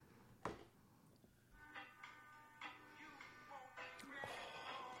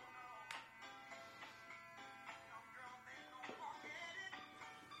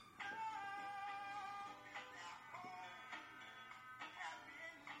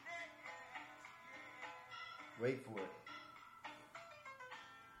Wait for it.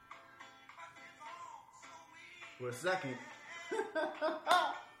 For a second.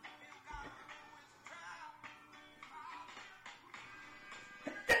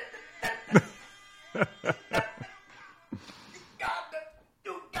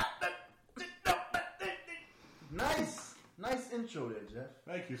 Nice intro there, Jeff.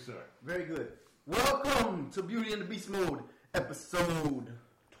 Thank you, sir. Very good. Welcome to Beauty and the Beast Mode, episode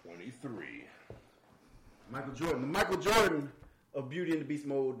 23. Michael Jordan. The Michael Jordan of Beauty and the Beast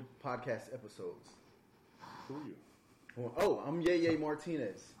Mode podcast episodes. Who are you? Oh, I'm Yeye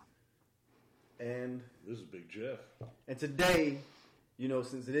Martinez. And this is Big Jeff. And today,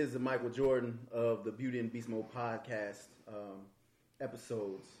 since it is the Michael Jordan of the Beauty and the Beast Mode podcast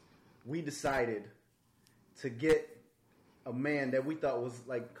episodes, we decided to get a man that we thought was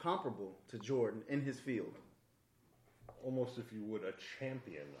like comparable to Jordan in his field. Almost, if you would, a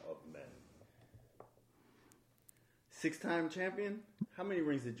champion of men. 6-time champion? How many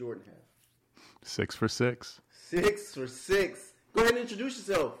rings did Jordan have? 6 for 6. 6 for 6. Go ahead and introduce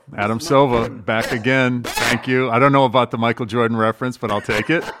yourself. Adam Silva, back again. Thank you. I don't know about the Michael Jordan reference, but I'll take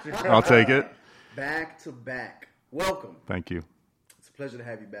it. I'll take it. Back to back. Welcome. Thank you. It's a pleasure to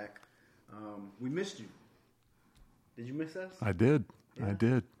have you back. We missed you. Did you miss us? I did. Yeah. I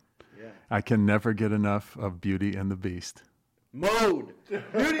did. Yeah. I can never get enough of Beauty and the Beast. Mode.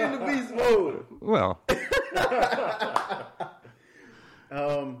 Beauty and the Beast mode. Well.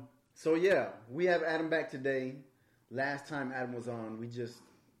 So yeah, we have Adam back today. Last time Adam was on, we just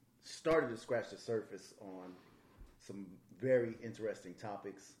started to scratch the surface on some very interesting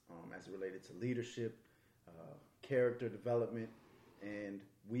topics as it related to leadership, character development, and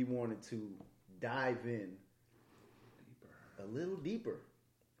we wanted to dive in a little deeper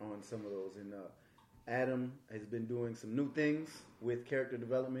on some of those. And Adam has been doing some new things with character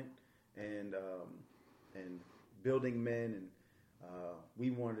development and building men, and we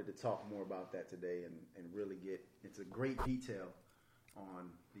wanted to talk more about that today and really get into great detail on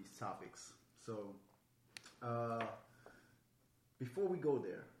these topics. So before we go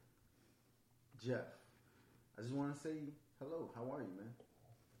there, Jeff, I just want to say hello. How are you, man?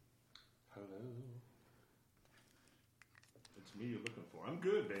 Hello. It's me you're looking for. I'm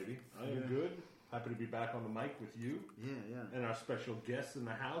good, baby. I am good. Happy to be back on the mic with you. Yeah. And our special guest in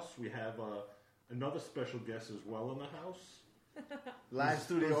the house. We have another special guest as well in the house. Live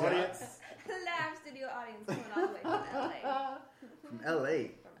studio audience. Live studio audience coming all the way from LA. From LA.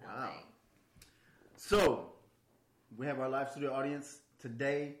 Wow. So, we have our live studio audience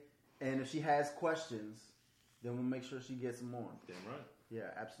today, and if she has questions, then we'll make sure she gets them on. Damn right. Yeah,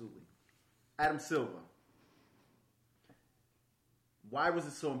 absolutely. Adam Silva. Why was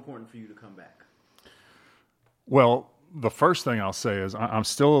it so important for you to come back? Well, the first thing I'll say is I'm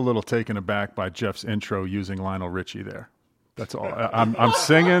still a little taken aback by Jeff's intro using Lionel Richie there. That's all. I'm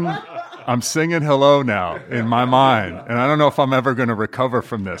singing hello now in my mind. And I don't know if I'm ever going to recover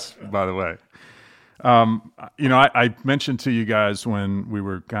from this, by the way. I mentioned to you guys when we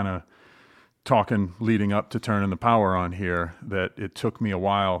were kind of talking leading up to turning the power on here that it took me a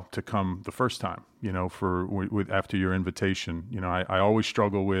while to come the first time, after your invitation. I always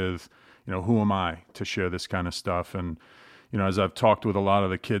struggle with, who am I to share this kind of stuff? And, as I've talked with a lot of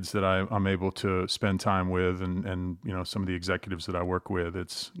the kids that I'm able to spend time with and some of the executives that I work with,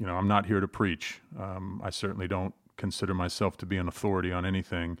 it's, I'm not here to preach. I certainly don't consider myself to be an authority on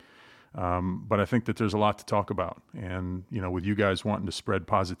anything. But I think that there's a lot to talk about. And, with you guys wanting to spread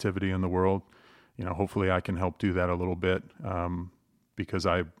positivity in the world, hopefully I can help do that a little bit. Because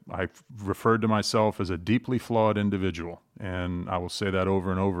I've referred to myself as a deeply flawed individual. And I will say that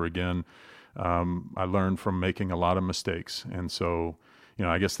over and over again. I learned from making a lot of mistakes. And so,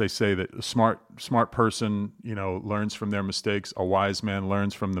 I guess they say that a smart person, learns from their mistakes. A wise man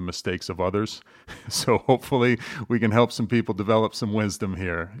learns from the mistakes of others. So hopefully we can help some people develop some wisdom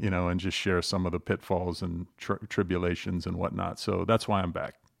here, and just share some of the pitfalls and tribulations and whatnot. So that's why I'm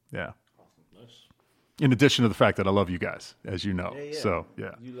back. Yeah. Awesome. Nice. In addition to the fact that I love you guys, as you know. Yeah. So,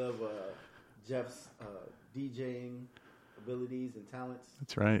 yeah. You love Jeff's DJing abilities and talents.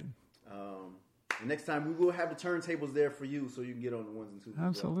 That's right. And next time we will have the turntables there for you so you can get on the ones and twos.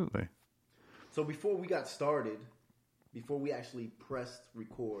 Absolutely. So before we got started, before we actually pressed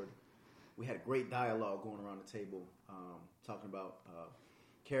record, we had a great dialogue going around the table, talking about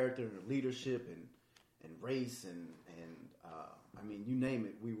character and leadership and race and you name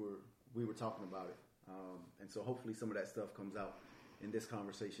it, we were talking about it. And so hopefully some of that stuff comes out in this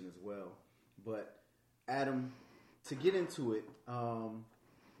conversation as well. But Adam, to get into it,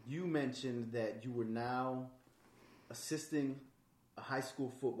 you mentioned that you were now assisting a high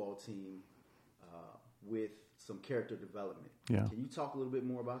school football team with some character development. Yeah. Can you talk a little bit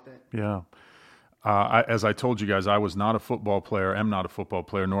more about that? Yeah. As I told you guys, I was not a football player, am not a football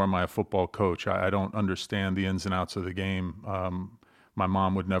player, nor am I a football coach. I don't understand the ins and outs of the game. My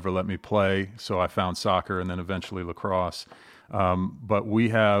mom would never let me play, so I found soccer and then eventually lacrosse. But we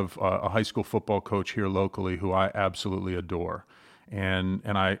have a high school football coach here locally who I absolutely adore. And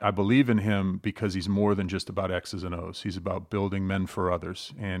I believe in him because he's more than just about X's and O's. He's about building men for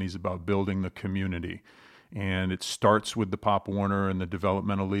others, and he's about building the community. And it starts with the Pop Warner and the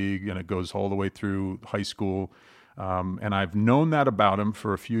developmental league, and it goes all the way through high school. And I've known that about him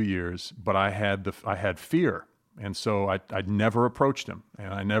for a few years, but I had fear. And so I'd never approached him,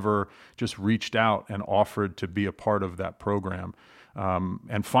 and I never just reached out and offered to be a part of that program.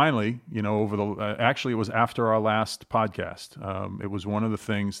 And finally, actually it was after our last podcast. It was one of the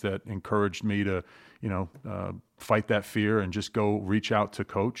things that encouraged me to, fight that fear and just go reach out to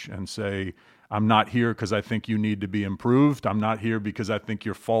Coach and say, I'm not here because I think you need to be improved. I'm not here because I think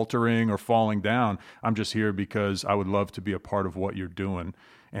you're faltering or falling down. I'm just here because I would love to be a part of what you're doing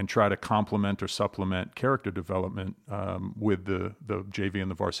and try to complement or supplement character development with the JV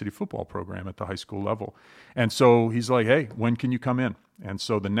and the varsity football program at the high school level. And so he's like, hey, when can you come in? And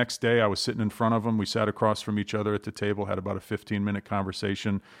so the next day I was sitting in front of him. We sat across from each other at the table, had about a 15-minute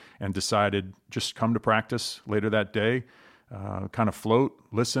conversation, and decided just come to practice later that day. Kind of float,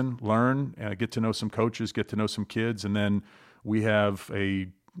 listen, learn, get to know some coaches, get to know some kids. And then we have a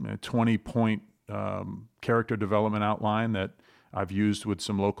 20-point character development outline that I've used with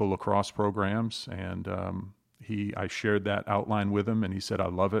some local lacrosse programs. And I shared that outline with him, and he said, I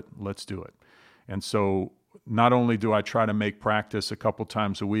love it. Let's do it. And so not only do I try to make practice a couple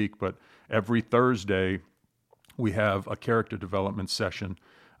times a week, but every Thursday we have a character development session.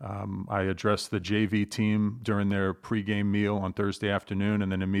 I address the JV team during their pregame meal on Thursday afternoon,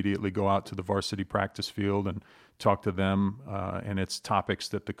 and then immediately go out to the varsity practice field and talk to them. And it's topics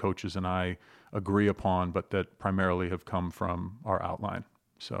that the coaches and I agree upon, but that primarily have come from our outline.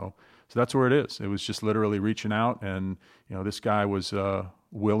 So that's where it is. It was just literally reaching out, and this guy was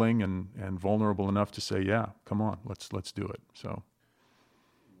willing and vulnerable enough to say, "Yeah, come on, let's do it." So,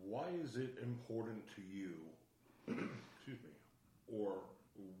 why is it important to you? Excuse me, or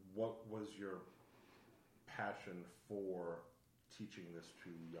what was your passion for teaching this to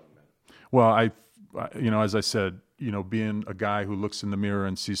young men? Well, as I said, being a guy who looks in the mirror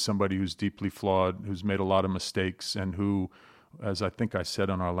and sees somebody who's deeply flawed, who's made a lot of mistakes, and who, as I think I said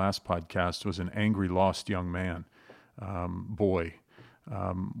on our last podcast, was an angry, lost young man, boy.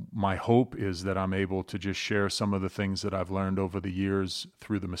 My hope is that I'm able to just share some of the things that I've learned over the years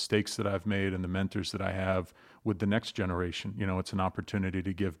through the mistakes that I've made and the mentors that I have with the next generation. It's an opportunity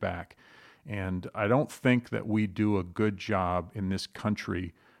to give back. And I don't think that we do a good job in this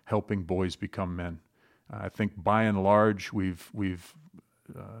country helping boys become men. I think by and large, we've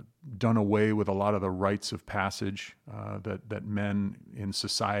done away with a lot of the rites of passage that men in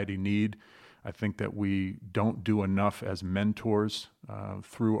society need. I think that we don't do enough as mentors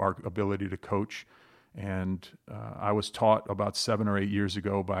through our ability to coach. And I was taught about 7 or 8 years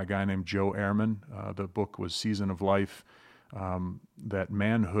ago by a guy named Joe Ehrman. The book was Season of Life, that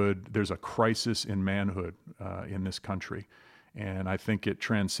manhood, there's a crisis in manhood in this country. And I think it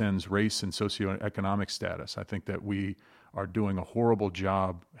transcends race and socioeconomic status. I think that we are doing a horrible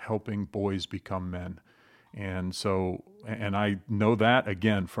job helping boys become men. And so, and I know that,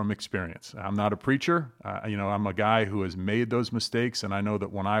 again, from experience. I'm not a preacher. I'm a guy who has made those mistakes. And I know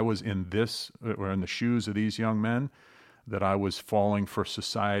that when I was in the shoes of these young men, that I was falling for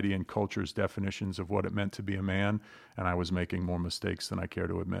society and culture's definitions of what it meant to be a man. And I was making more mistakes than I care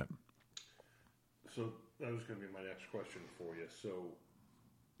to admit. So that was going to be my next question for you. So,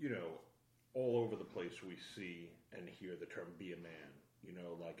 all over the place we see and hear the term be a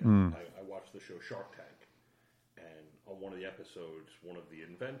man. I watched the show Shark Tank. And on one of the episodes, one of the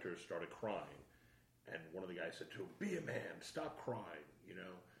inventors started crying. And one of the guys said to him, be a man, stop crying,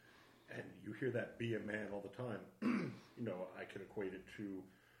 And you hear that be a man all the time. I can equate it to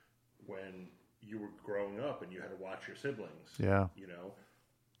when you were growing up and you had to watch your siblings. Yeah.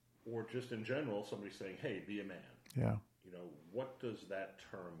 Or just in general, somebody saying, hey, be a man. Yeah. What does that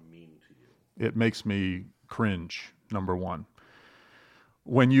term mean to you? It makes me cringe, number one,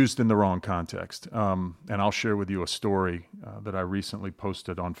 when used in the wrong context. And I'll share with you a story that I recently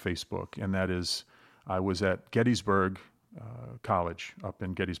posted on Facebook, and that is I was at Gettysburg College up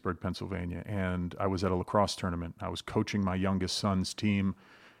in Gettysburg, Pennsylvania, and I was at a lacrosse tournament. I was coaching my youngest son's team,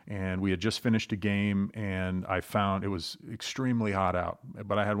 And we had just finished a game, and I found it was extremely hot out,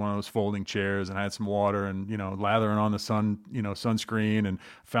 but I had one of those folding chairs, and I had some water, and lathering on the sunscreen, and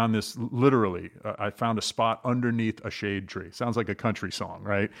found this literally. I found a spot underneath a shade tree. Sounds like a country song,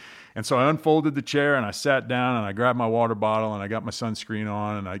 right? And so I unfolded the chair, and I sat down, and I grabbed my water bottle, and I got my sunscreen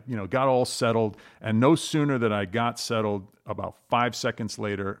on, and I got all settled. And no sooner than I got settled, about 5 seconds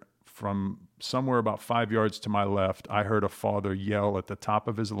later, from somewhere about 5 yards to my left, I heard a father yell at the top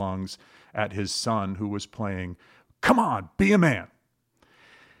of his lungs at his son who was playing, "Come on, be a man."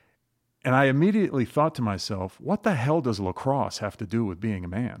 And I immediately thought to myself, what the hell does lacrosse have to do with being a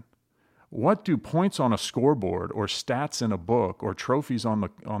man? What do points on a scoreboard or stats in a book or trophies on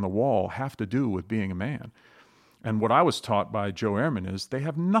the wall have to do with being a man? And what I was taught by Joe Ehrman is they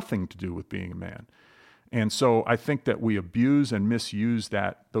have nothing to do with being a man. And so I think that we abuse and misuse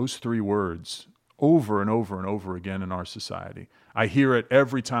those three words over and over and over again in our society. I hear it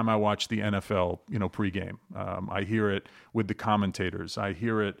every time I watch the NFL, pregame. I hear it with the commentators. I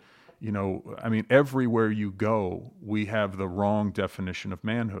hear it, everywhere you go, we have the wrong definition of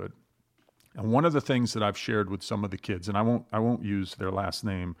manhood. And one of the things that I've shared with some of the kids, and I won't use their last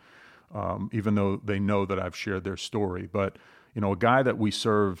name, even though they know that I've shared their story, but a guy that we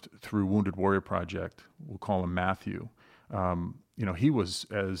served through Wounded Warrior Project, we'll call him Matthew. He was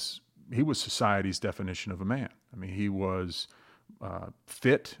society's definition of a man. I mean, he was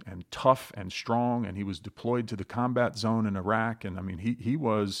fit and tough and strong, and he was deployed to the combat zone in Iraq. And I mean,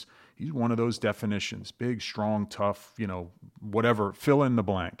 he's one of those definitions: big, strong, tough, whatever, fill in the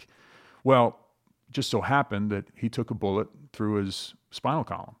blank. Well, just so happened that he took a bullet through his spinal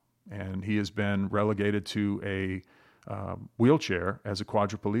column, and he has been relegated to a wheelchair as a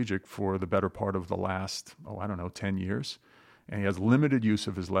quadriplegic for the better part of the last, 10 years. And he has limited use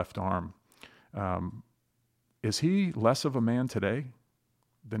of his left arm. Is he less of a man today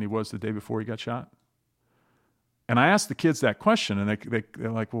than he was the day before he got shot? And I asked the kids that question, and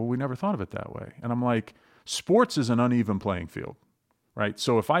they're like, well, we never thought of it that way. And I'm like, sports is an uneven playing field, right?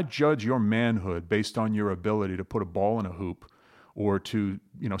 So if I judge your manhood based on your ability to put a ball in a hoop or to,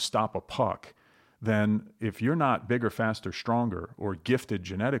 stop a puck, then if you're not bigger, faster, stronger, or gifted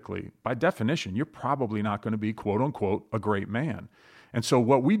genetically, by definition, you're probably not going to be, quote unquote, a great man. And so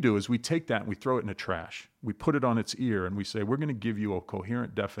what we do is we take that and we throw it in the trash. We put it on its ear and we say, we're going to give you a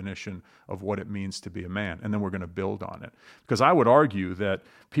coherent definition of what it means to be a man, and then we're going to build on it. Because I would argue that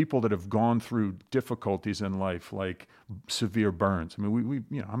people that have gone through difficulties in life, like severe burns, I mean,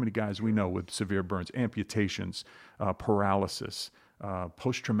 we how many guys we know with severe burns, amputations, paralysis,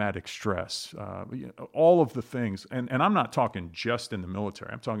 post-traumatic stress, all of the things. And I'm not talking just in the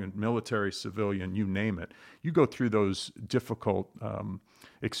military. I'm talking military, civilian, you name it. You go through those difficult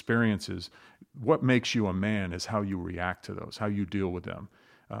experiences. What makes you a man is how you react to those, how you deal with them.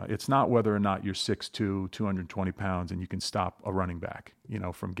 It's not whether or not you're 6'2", 220 pounds, and you can stop a running back,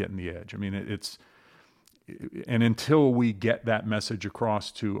 from getting the edge. I mean, and until we get that message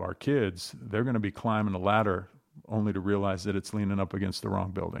across to our kids, they're going to be climbing a ladder only to realize that it's leaning up against the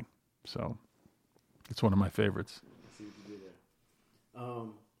wrong building. So it's one of my favorites. I see what you did there.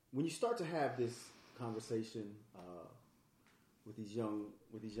 When you start to have this conversation with these young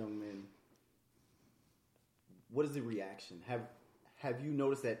men, what is the reaction? Have you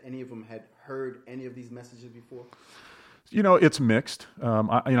noticed that any of them had heard any of these messages before? It's mixed.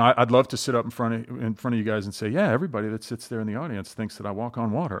 I'd love to sit up in front of you guys and say, yeah, everybody that sits there in the audience thinks that I walk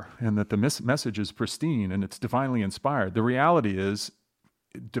on water and that the message is pristine and it's divinely inspired. The reality is,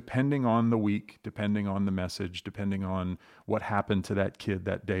 depending on the week, depending on the message, depending on what happened to that kid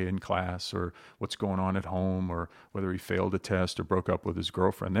that day in class or what's going on at home or whether he failed a test or broke up with his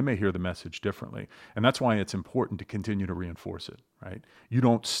girlfriend, they may hear the message differently. And that's why it's important to continue to reinforce it, right? You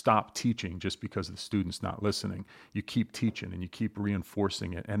don't stop teaching just because the student's not listening. You keep teaching and you keep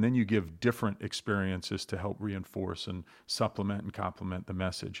reinforcing it. And then you give different experiences to help reinforce and supplement and complement the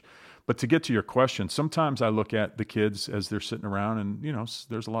message. But to get to your question, sometimes I look at the kids as they're sitting around and,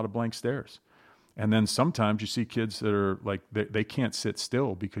 there's a lot of blank stares. And then sometimes you see kids that are like, they can't sit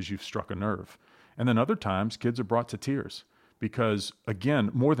still because you've struck a nerve. And then other times kids are brought to tears because, again,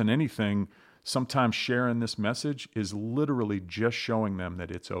 more than anything, sometimes sharing this message is literally just showing them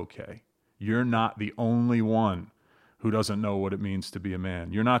that it's okay. You're not the only one who doesn't know what it means to be a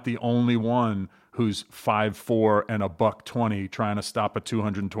man. You're not the only one who's 5'4" and $120 trying to stop a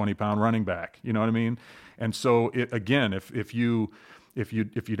 220-pound running back. You know what I mean? And so, again, if you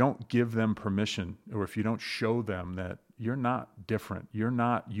don't give them permission, or if you don't show them that you're not different, you're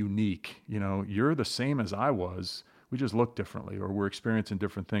not unique, you're the same as I was, we just look differently, or we're experiencing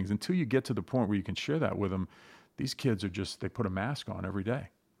different things. Until you get to the point where you can share that with them, these kids are they put a mask on every day.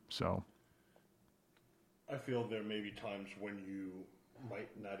 So I feel there may be times when you might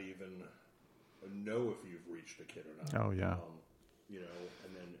not even know if you've reached a kid or not. Oh, yeah.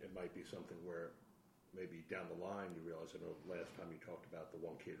 And then it might be something where maybe down the line you realize, I know last time you talked about the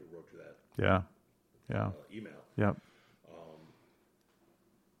one kid who wrote you that email. Yeah.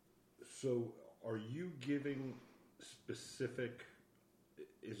 So are you giving specific,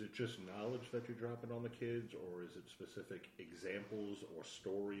 is it just knowledge that you're dropping on the kids, or is it specific examples or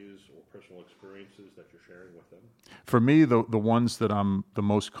stories or personal experiences that you're sharing with them? For me, the ones that I'm the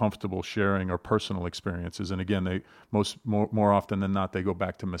most comfortable sharing are personal experiences. And again, they more often than not, they go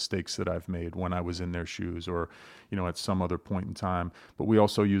back to mistakes that I've made when I was in their shoes or, at some other point in time. But we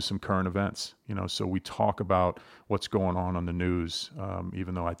also use some current events, so we talk about what's going on the news,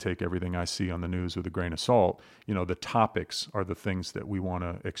 even though I take everything I see on the news with a grain of salt. The topics are the things that we want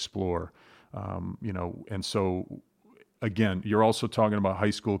to explore, and so again, you're also talking about high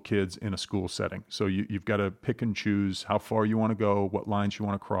school kids in a school setting. So you've got to pick and choose how far you want to go, what lines you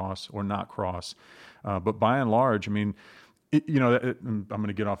want to cross or not cross. But by and large, I mean, I'm going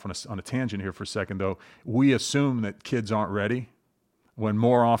to get off on a tangent here for a second, though. We assume that kids aren't ready, when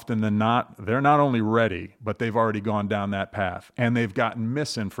more often than not, they're not only ready, but they've already gone down that path and they've gotten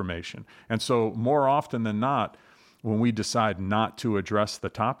misinformation. And so more often than not, when we decide not to address the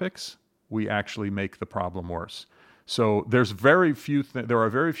topics, we actually make the problem worse. So there are very few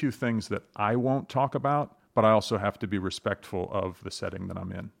things that I won't talk about, but I also have to be respectful of the setting that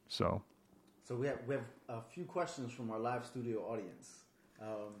I'm in. So we have a few questions from our live studio audience.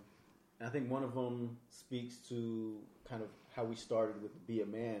 And I think one of them speaks to kind of how we started with be a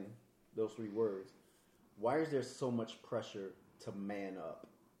man, those 3 words. Why is there so much pressure to man up?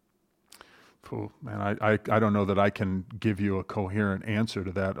 Man, I don't know that I can give you a coherent answer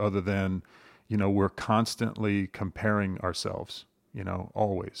to that other than, we're constantly comparing ourselves,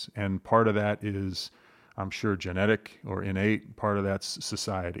 always. And part of that is, I'm sure, genetic or innate. Part of that's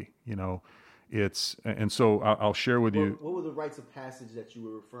society, and so I'll share with you. What were the rites of passage that you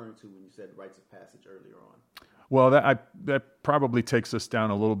were referring to when you said rites of passage earlier on? Well, that probably takes us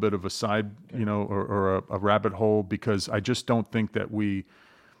down a little bit of a side, or a rabbit hole, because I just don't think that we,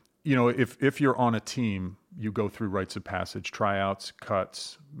 if you're on a team, you go through rites of passage, tryouts,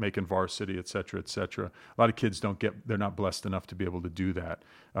 cuts, making varsity, et cetera, et cetera. A lot of kids they're not blessed enough to be able to do that.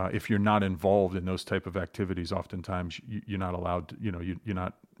 If you're not involved in those type of activities, oftentimes you're not allowed to, you're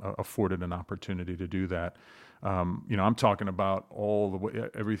not afforded an opportunity to do that. I'm talking about all the way,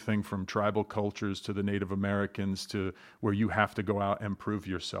 everything from tribal cultures to the Native Americans, to where you have to go out and prove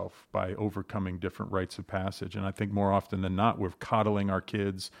yourself by overcoming different rites of passage. And I think more often than not, we're coddling our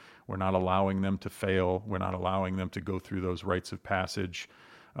kids. We're not allowing them to fail. We're not allowing them to go through those rites of passage.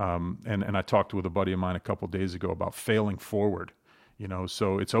 And I talked with a buddy of mine a couple of days ago about failing forward.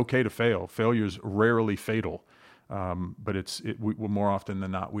 So it's okay to fail. Failure's rarely fatal. But we more often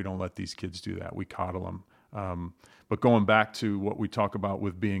than not, we don't let these kids do that. We coddle them. But going back to what we talk about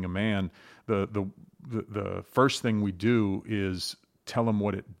with being a man, the first thing we do is tell them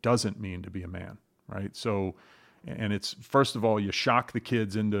what it doesn't mean to be a man, right? So, and it's, first of all, you shock the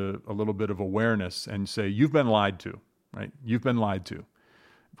kids into a little bit of awareness and say, you've been lied to, right? You've been lied to.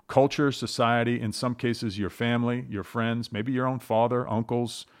 Culture, society, in some cases, your family, your friends, maybe your own father,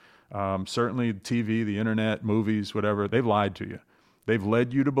 uncles, certainly TV, the internet, movies, whatever, they've lied to you. They've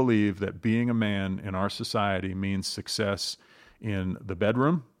led you to believe that being a man in our society means success in the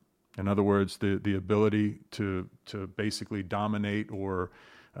bedroom. In other words, the ability to basically dominate or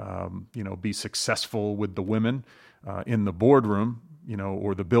be successful with the women in the boardroom,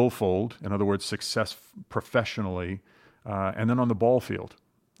 or the billfold. In other words, success professionally, and then on the ball field.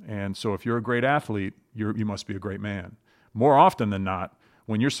 And so, if you're a great athlete, you must be a great man. More often than not,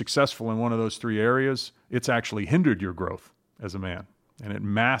 when you're successful in one of those 3 areas, it's actually hindered your growth as a man, and it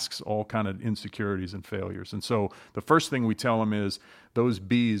masks all kind of insecurities and failures. And so the first thing we tell them is those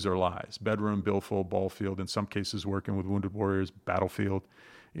B's are lies: bedroom, billfold, ball field, in some cases working with wounded warriors, battlefield.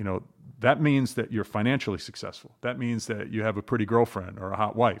 That means that you're financially successful. That means that you have a pretty girlfriend or a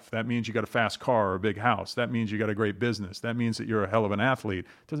hot wife. That means you got a fast car or a big house. That means you got a great business. That means that you're a hell of an athlete.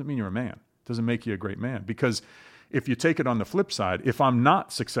 It doesn't mean you're a man. It doesn't make you a great man. Because if you take it on the flip side, if I'm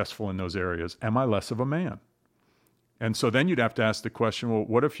not successful in those areas, am I less of a man? And so then you'd have to ask the question, well,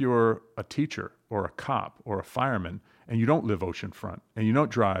 what if you're a teacher or a cop or a fireman and you don't live oceanfront and you don't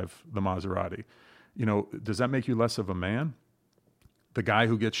drive the Maserati? Does that make you less of a man? The guy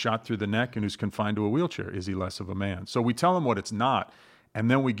who gets shot through the neck and who's confined to a wheelchair, is he less of a man? So we tell them what it's not, and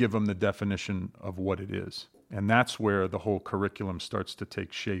then we give them the definition of what it is. And that's where the whole curriculum starts to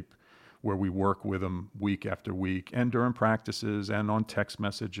take shape, where we work with them week after week and during practices and on text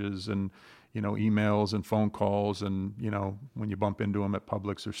messages and, emails and phone calls and, when you bump into them at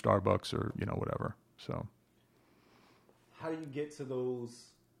Publix or Starbucks or, whatever. So how do you get to those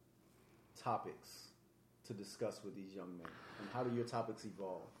topics to discuss with these young men? And how do your topics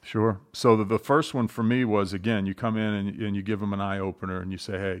evolve? Sure. So the first one for me was, again, you come in and you give them an eye opener and you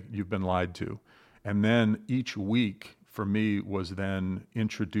say, hey, you've been lied to. And then each week for me was then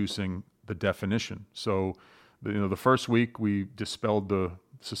introducing the definition. So, the first week we dispelled the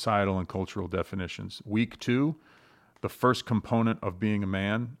societal and cultural definitions. Week 2, the first component of being a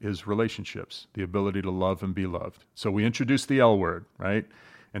man is relationships, the ability to love and be loved. So we introduced the L word, right?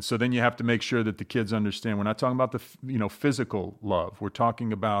 And so then you have to make sure that the kids understand we're not talking about the physical love. We're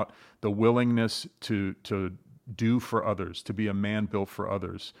talking about the willingness to do for others, to be a man built for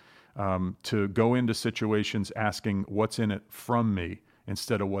others, to go into situations asking what's in it from me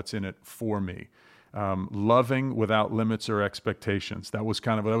instead of what's in it for me. Loving without limits or expectations. That was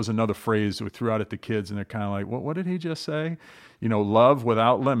another phrase we threw out at the kids, and they're kind of like, what did he just say? Love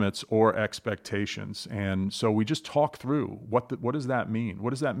without limits or expectations. And so we just talk through what does that mean? What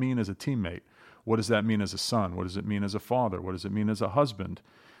does that mean as a teammate? What does that mean as a son? What does it mean as a father? What does it mean as a husband?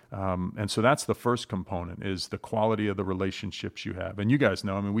 And so that's the first component, is the quality of the relationships you have. And you guys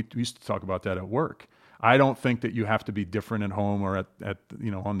know, we used to talk about that at work. I don't think that you have to be different at home or at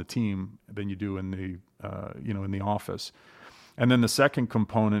on the team than you do in the office. And then the second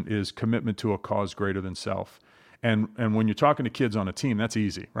component is commitment to a cause greater than self. And when you're talking to kids on a team, that's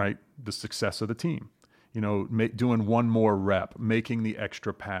easy, right? The success of the team. Doing one more rep, making the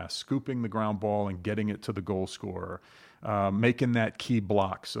extra pass, scooping the ground ball and getting it to the goal scorer, making that key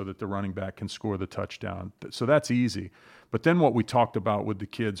block so that the running back can score the touchdown. So that's easy. But then what we talked about with the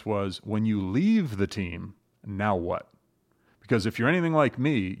kids was, when you leave the team, now what? Because if you're anything like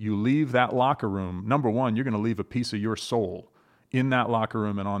me, you leave that locker room, number one, you're going to leave a piece of your soul in that locker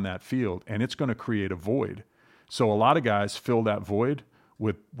room and on that field, and it's going to create a void. So a lot of guys fill that void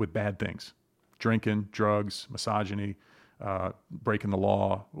with bad things: drinking, drugs, misogyny, breaking the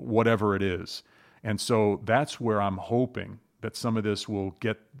law, whatever it is. And so that's where I'm hoping that some of this will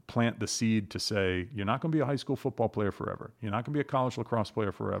plant the seed to say, you're not going to be a high school football player forever. You're not going to be a college lacrosse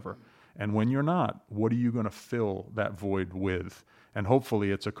player forever. And when you're not, what are you going to fill that void with? And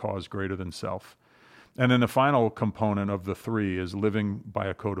hopefully it's a cause greater than self. And then the final component of the 3 is living by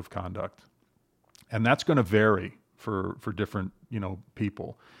a code of conduct. And that's going to vary for different,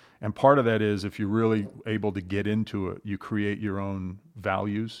 people. And part of that is, if you're really able to get into it, you create your own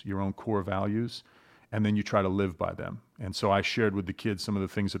values, your own core values, and then you try to live by them. And so I shared with the kids some of the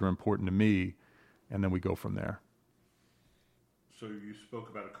things that are important to me, and then we go from there. So you spoke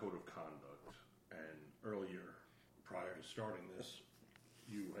about a code of conduct, and earlier, prior to starting this,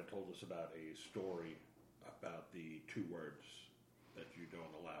 you had told us about a story about the 2 words that you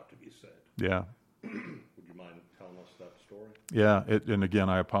don't allow to be said. Yeah. Would you mind telling us that story? Yeah, and again,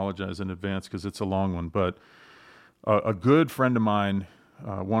 I apologize in advance because it's a long one, but a good friend of mine,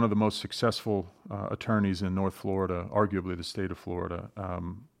 one of the most successful attorneys in North Florida, arguably the state of Florida,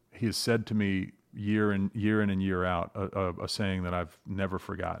 he has said to me year in and year out a saying that I've never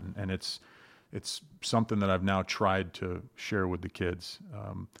forgotten, and it's something that I've now tried to share with the kids.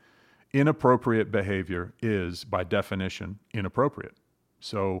 Inappropriate behavior is, by definition, inappropriate.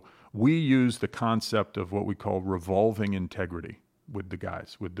 So we use the concept of what we call revolving integrity with the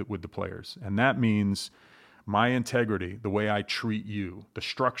guys, with the players. And that means my integrity, the way I treat you, the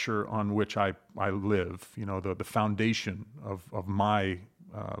structure on which I live, the foundation of my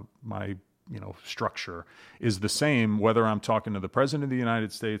structure is the same whether I'm talking to the President of the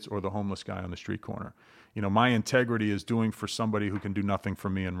United States or the homeless guy on the street corner. My integrity is doing for somebody who can do nothing for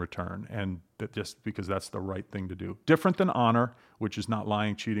me in return, and that just because that's the right thing to do. Different than honor, which is not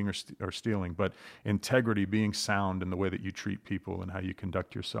lying, cheating, or stealing, but integrity, being sound in the way that you treat people and how you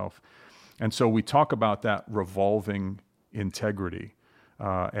conduct yourself. And so we talk about that revolving integrity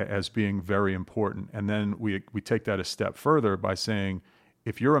as being very important. And then we take that a step further by saying,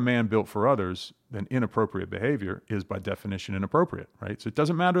 if you're a man built for others, then inappropriate behavior is by definition inappropriate, right? So it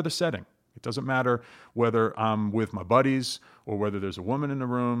doesn't matter the setting. It doesn't matter whether I'm with my buddies or whether there's a woman in the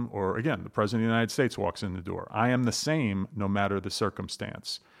room or, again, the President of the United States walks in the door. I am the same no matter the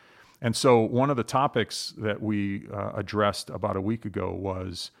circumstance. And so one of the topics that we addressed about a week ago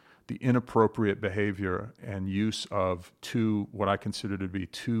was the inappropriate behavior and use of what I consider to be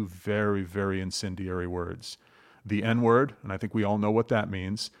 2 very, very incendiary words. The N word, and I think we all know what that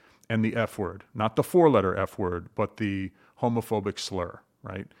means, and the F word. Not the 4-letter F word, but the homophobic slur,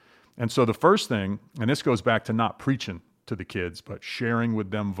 right? And so the first thing, and this goes back to not preaching to the kids, but sharing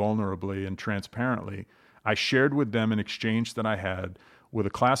with them vulnerably and transparently. I shared with them an exchange that I had with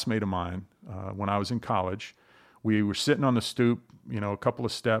a classmate of mine when I was in college. We were sitting on the stoop, a couple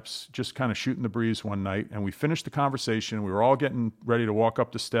of steps, just kind of shooting the breeze one night, and we finished the conversation. We were all getting ready to walk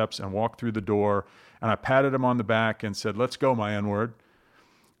up the steps and walk through the door, and I patted him on the back and said, "Let's go, my N-word."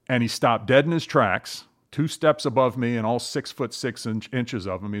 And he stopped dead in his tracks, 2 steps above me and all 6'6"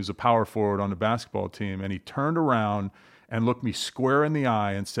 of him. He was a power forward on the basketball team. And he turned around and looked me square in the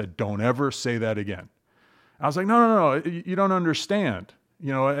eye and said, "Don't ever say that again." I was like, no, you don't understand.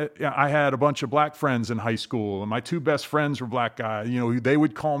 I had a bunch of black friends in high school, and my 2 best friends were black guys. They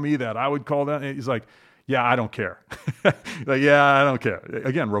would call me that. I would call that. He's like, "Yeah, I don't care." Like, "Yeah, I don't care."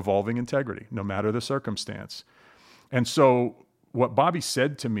 Again, revolving integrity, no matter the circumstance. And so what Bobby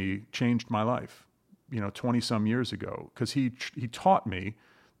said to me changed my life, 20 some years ago, because he taught me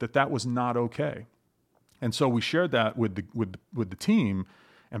that was not okay. And so we shared that with the team,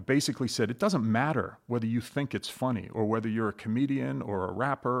 and basically said, it doesn't matter whether you think it's funny or whether you're a comedian or a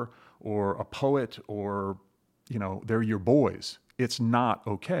rapper or a poet or, they're your boys. It's not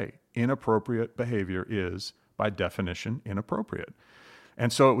okay. Inappropriate behavior is, by definition, inappropriate.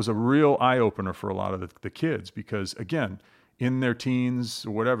 And so it was a real eye-opener for a lot of the kids because, again, in their teens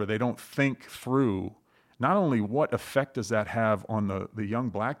or whatever, they don't think through not only what effect does that have on the young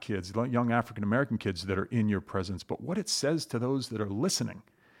black kids, the young African-American kids that are in your presence, but what it says to those that are listening.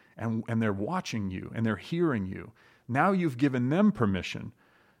 And they're watching you and they're hearing you. Now you've given them permission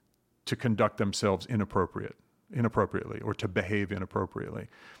to conduct themselves inappropriately or to behave inappropriately.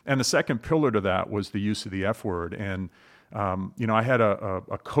 And the second pillar to that was the use of the F word. And, I had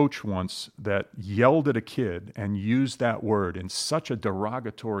a coach once that yelled at a kid and used that word in such a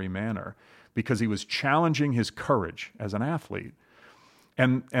derogatory manner because he was challenging his courage as an athlete.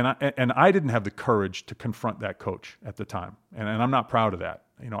 And I didn't have the courage to confront that coach at the time. And I'm not proud of that.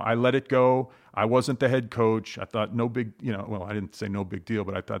 I let it go. I wasn't the head coach. I thought I didn't say no big deal,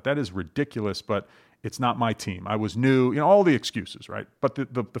 but I thought that is ridiculous, but it's not my team. I was new, all the excuses, right? But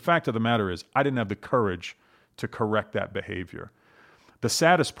the fact of the matter is I didn't have the courage to correct that behavior. The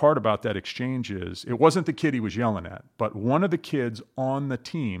saddest part about that exchange is it wasn't the kid he was yelling at, but one of the kids on the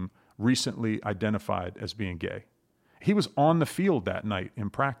team recently identified as being gay. He was on the field that night in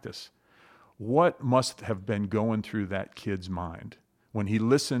practice. What must have been going through that kid's mind when he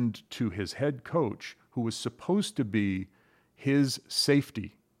listened to his head coach, who was supposed to be his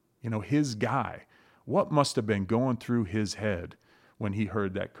safety, his guy? What must have been going through his head when he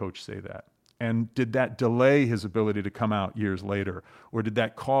heard that coach say that? And did that delay his ability to come out years later? Or did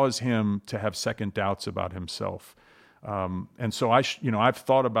that cause him to have second doubts about himself? And so I've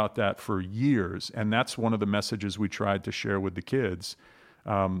thought about that for years, and that's one of the messages we tried to share with the kids.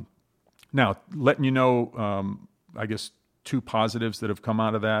 Now, letting you know, I guess, 2 positives that have come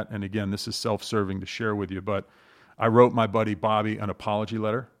out of that. And again, this is self-serving to share with you, but I wrote my buddy Bobby an apology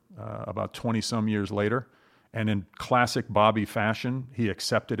letter about 20 some years later. And in classic Bobby fashion, he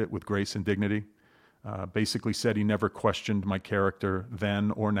accepted it with grace and dignity. Basically said he never questioned my character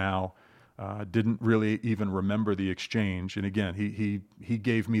then or now. Didn't really even remember the exchange. And again, he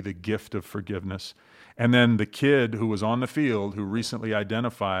gave me the gift of forgiveness. And then the kid who was on the field, who recently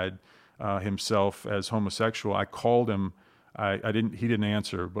identified himself as homosexual, I called him. He didn't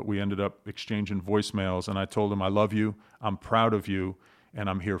answer, but we ended up exchanging voicemails. And I told him, "I love you, I'm proud of you, and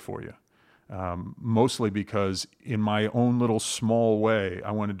I'm here for you." Mostly because in my own little small way,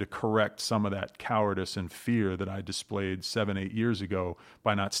 I wanted to correct some of that cowardice and fear that I displayed 7-8 years ago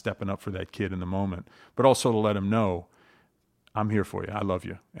by not stepping up for that kid in the moment, but also to let him know, I'm here for you, I love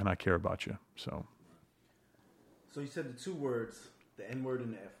you, and I care about you. So you said the 2 words, the N word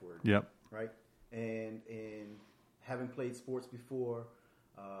and the F word. Yep. Right? And having played sports before,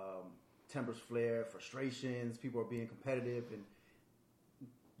 tempers flare, frustrations, people are being competitive, and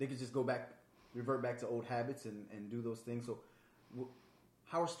they could just revert back to old habits and do those things. So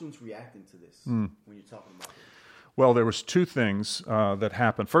how are students reacting to this when you're talking about it? Well, there was 2 things that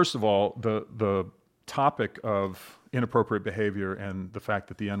happened. First of all, the topic of inappropriate behavior and the fact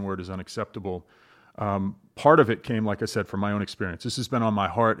that the N-word is unacceptable, part of it came, like I said, from my own experience. This has been on my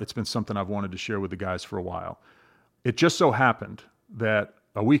heart. It's been something I've wanted to share with the guys for a while. It just so happened that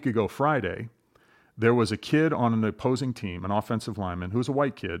a week ago Friday, there was a kid on an opposing team, an offensive lineman, who was a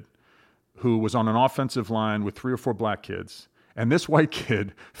white kid, who was on an offensive line with 3 or 4 black kids. And this white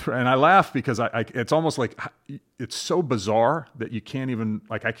kid, and I laugh because it's almost like, it's so bizarre that you can't even,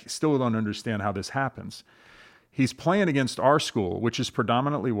 I still don't understand how this happens. He's playing against our school, which is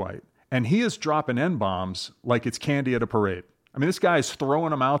predominantly white, and he is dropping N-bombs like it's candy at a parade. I mean, this guy is throwing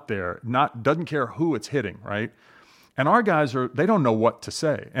them out there, doesn't care who it's hitting, right? And our guys they don't know what to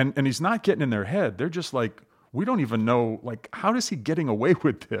say. And he's not getting in their head. They're just like, we don't even know, like, how is he getting away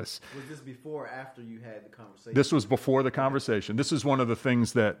with this? Was this before or after you had the conversation? This was before the conversation. This is one of the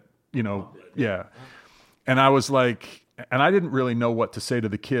things that, yeah. And I was like, and I didn't really know what to say to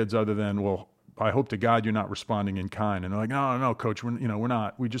the kids other than, well, I hope to God you're not responding in kind. And they're like, no, coach, we're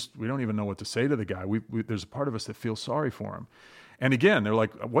not. We don't even know what to say to the guy. There's a part of us that feels sorry for him. And again, they're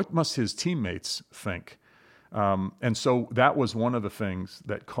like, what must his teammates think? And so that was one of the things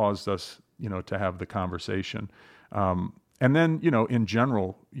that caused us, to have the conversation. And then, in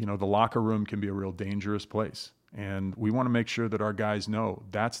general, the locker room can be a real dangerous place. And we want to make sure that our guys know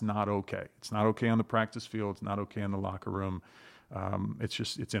that's not okay. It's not okay on the practice field. It's not okay in the locker room.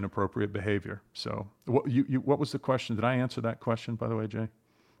 It's inappropriate behavior. So what was the question? Did I answer that question, by the way, Jay?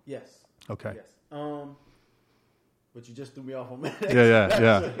 Yes. Okay. Yes. But you just threw me off on that.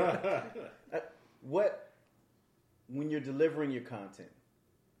 Yeah. When you're delivering your content,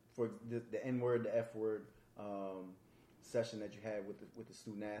 for the N word, the F word session that you had with the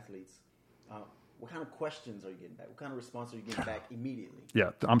student athletes, what kind of questions are you getting back? What kind of response are you getting back immediately?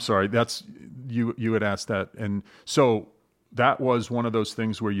 Yeah, I'm sorry. That's you had asked that, and so that was one of those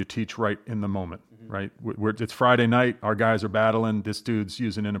things where you teach right in the moment, right? It's Friday night. Our guys are battling. This dude's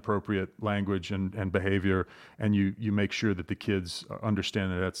using inappropriate language and behavior, and you make sure that the kids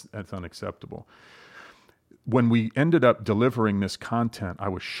understand that that's unacceptable. When we ended up delivering this content, I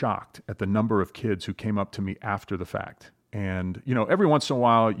was shocked at the number of kids who came up to me after the fact. And, every once in a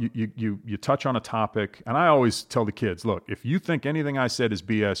while you touch on a topic, and I always tell the kids, look, if you think anything I said is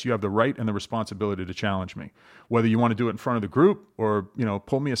BS, you have the right and the responsibility to challenge me. Whether you want to do it in front of the group or,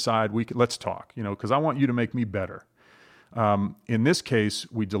 pull me aside, let's talk, because I want you to make me better. In this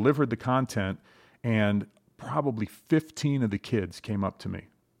case, we delivered the content, and probably 15 of the kids came up to me.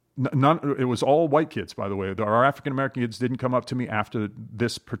 It was all white kids, by the way. Our African-American kids didn't come up to me after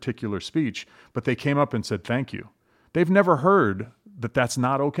this particular speech, but they came up and said, thank you. They've never heard that that's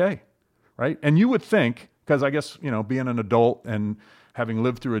not okay, right? And you would think, because I guess, being an adult and having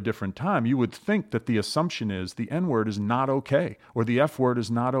lived through a different time, you would think that the assumption is the N-word is not okay or the F-word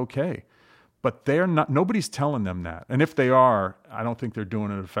is not okay. But nobody's telling them that. And if they are, I don't think they're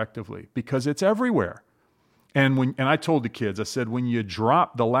doing it effectively because it's everywhere. And I told the kids, I said, when you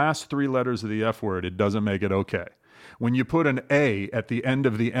drop the last 3 letters of the F word, it doesn't make it okay. When you put an A at the end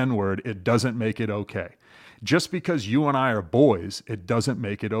of the N word, it doesn't make it okay. Just because you and I are boys, it doesn't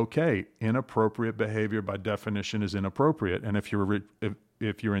make it okay. Inappropriate behavior by definition is inappropriate. And if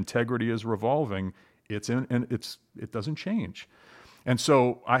your integrity is revolving, it doesn't change. And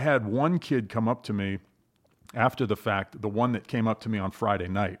so I had one kid come up to me after the fact, the one that came up to me on Friday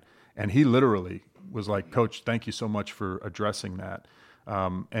night, and he literally was like, Coach, thank you so much for addressing that.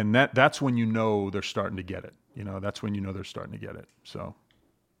 And that's when they're starting to get it. That's when they're starting to get it. So.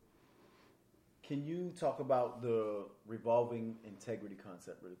 Can you talk about the revolving integrity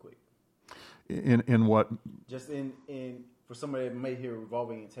concept really quick? In what? Just in for somebody that may hear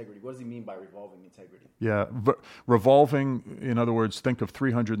revolving integrity, what does he mean by revolving integrity? Yeah, revolving, in other words, think of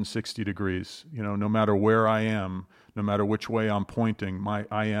 360 degrees. No matter where I am, no matter which way I'm pointing,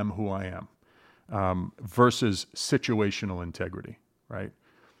 I am who I am, versus situational integrity, right?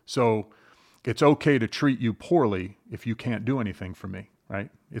 So it's okay to treat you poorly if you can't do anything for me. Right?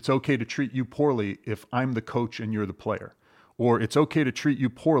 It's okay to treat you poorly if I'm the coach and you're the player. Or it's okay to treat you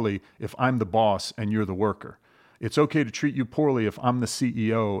poorly if I'm the boss and you're the worker. It's okay to treat you poorly if I'm the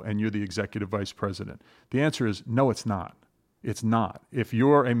CEO and you're the executive vice president. The answer is no, it's not. It's not. If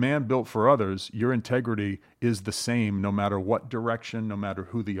you're a man built for others, your integrity is the same no matter what direction, no matter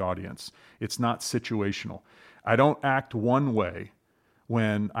who the audience. It's not situational. I don't act one way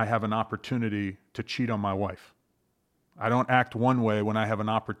when I have an opportunity to cheat on my wife. I don't act one way when I have an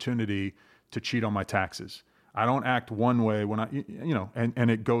opportunity to cheat on my taxes. I don't act one way when and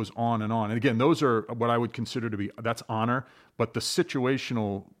it goes on and on. And again, those are what I would consider to be, that's honor. But the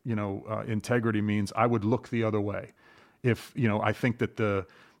situational, integrity means I would look the other way. If, I think that the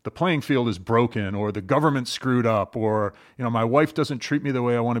playing field is broken or the government screwed up or, my wife doesn't treat me the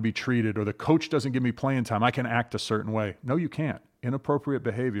way I want to be treated or the coach doesn't give me playing time, I can act a certain way. No, you can't. Inappropriate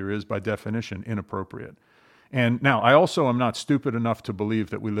behavior is by definition inappropriate. And now, I also am not stupid enough to believe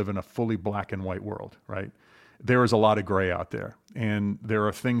that we live in a fully black and white world, right? There is a lot of gray out there. And there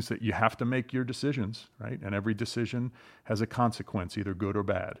are things that you have to make your decisions, right? And every decision has a consequence, either good or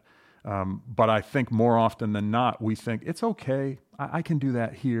bad. But I think more often than not, we think, it's okay, I can do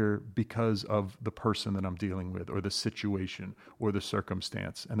that here because of the person that I'm dealing with or the situation or the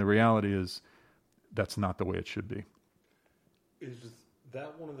circumstance. And the reality is, that's not the way it should be. Is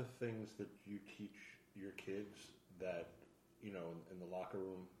that one of the things that you teach your kids, that, in the locker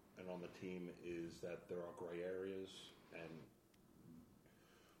room and on the team is that there are gray areas, and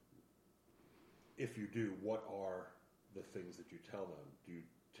if you do, what are the things that you tell them? Do you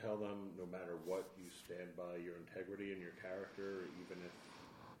tell them no matter what, you stand by your integrity and your character, even if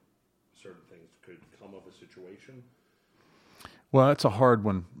certain things could come of a situation? Well, that's a hard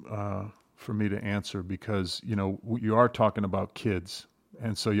one for me to answer because, you are talking about kids.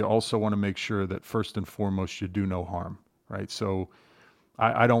 And so you also want to make sure that first and foremost, you do no harm, right? So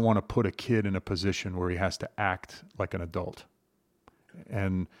I don't want to put a kid in a position where he has to act like an adult.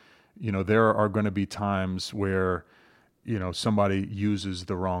 And, there are going to be times where, somebody uses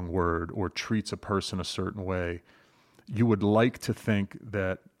the wrong word or treats a person a certain way. You would like to think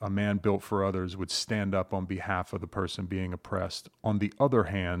that a man built for others would stand up on behalf of the person being oppressed. On the other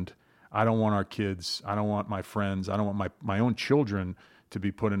hand, I don't want our kids, I don't want my friends, I don't want my own children to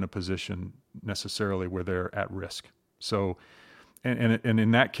be put in a position necessarily where they're at risk. So, and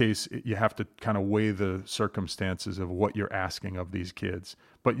in that case, you have to kind of weigh the circumstances of what you're asking of these kids.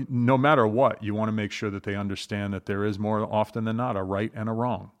 But no matter what, you want to make sure that they understand that there is more often than not a right and a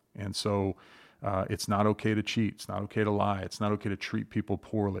wrong. And so it's not okay to cheat. It's not okay to lie. It's not okay to treat people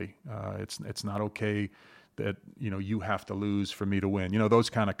poorly. It's not okay that, you have to lose for me to win.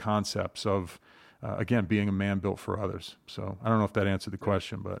 Those kind of concepts of, again, being a man built for others. So I don't know if that answered the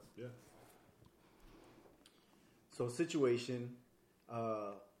question, but. Yeah. So situation,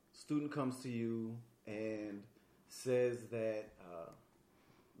 student comes to you and says that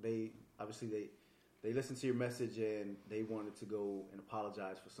they listened to your message and they wanted to go and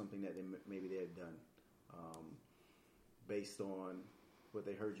apologize for something that maybe they had done based on what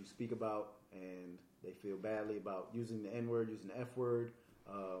they heard you speak about, and they feel badly about using the N-word, using the F-word,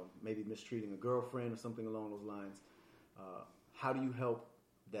 maybe mistreating a girlfriend or something along those lines. How do you help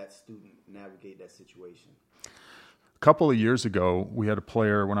that student navigate that situation? A couple of years ago, we had a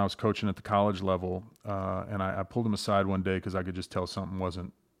player when I was coaching at the college level, and I pulled him aside one day because I could just tell something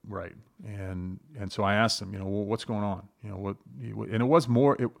wasn't right. And so I asked him, well, what's going on? And it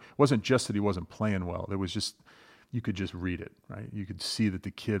wasn't just that he wasn't playing well. It was just, you could just read it, right? You could see that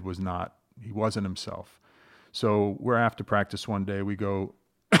the kid he wasn't himself. So we're after practice one day, we go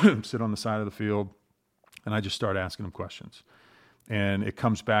sit on the side of the field, and I just start asking him questions. And it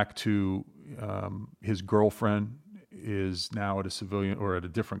comes back to his girlfriend is now at a civilian or at a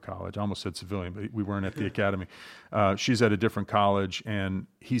different college. I almost said civilian, but we weren't at the academy. She's at a different college, and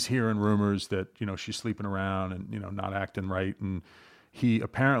he's hearing rumors that, she's sleeping around and, not acting right. And he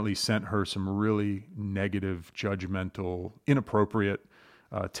apparently sent her some really negative, judgmental, inappropriate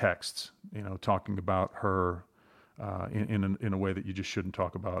texts, talking about her in a way that you just shouldn't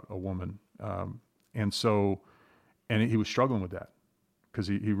talk about a woman. And he was struggling with that because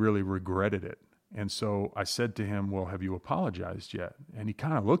he really regretted it. And so I said to him, well, have you apologized yet? And he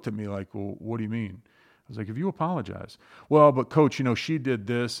kind of looked at me like, well, what do you mean? I was like, have you apologized? Well, but coach, she did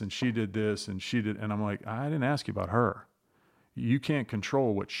this and she did this and she did. And I'm like, I didn't ask you about her. You can't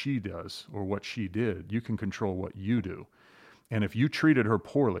control what she does or what she did. You can control what you do. And if you treated her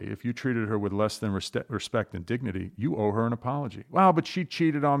poorly, if you treated her with less than respect and dignity, you owe her an apology. Well, but she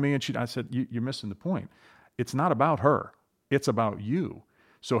cheated on me. And I said, you're missing the point. It's not about her. It's about you.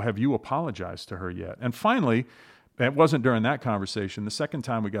 So have you apologized to her yet? And finally, it wasn't during that conversation. The second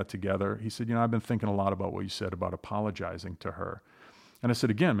time we got together, he said, I've been thinking a lot about what you said about apologizing to her. And I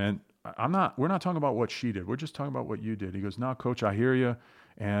said, again, man, we're not talking about what she did. We're just talking about what you did. He goes, no, coach, I hear you.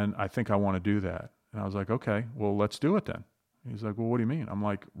 And I think I want to do that. And I was like, okay, well, let's do it then. He's like, well, what do you mean? I'm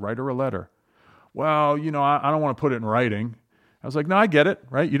like, write her a letter. Well, I don't want to put it in writing. I was like, no, I get it,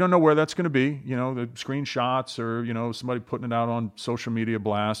 right? You don't know where that's going to be, the screenshots or, somebody putting it out on social media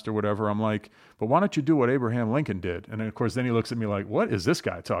blast or whatever. I'm like, but why don't you do what Abraham Lincoln did? And then, of course, then he looks at me like, what is this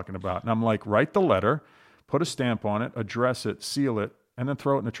guy talking about? And I'm like, write the letter, put a stamp on it, address it, seal it, and then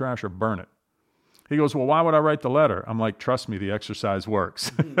throw it in the trash or burn it. He goes, well, why would I write the letter? I'm like, trust me, the exercise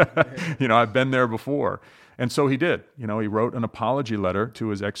works. I've been there before. And so he did. He wrote an apology letter to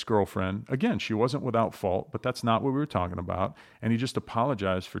his ex-girlfriend. Again, she wasn't without fault, but that's not what we were talking about. And he just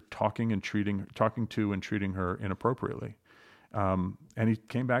apologized for talking to and treating her inappropriately. And he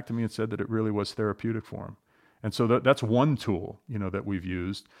came back to me and said that it really was therapeutic for him. And so that's one tool, that we've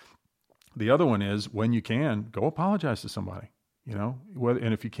used. The other one is when you can, go apologize to somebody,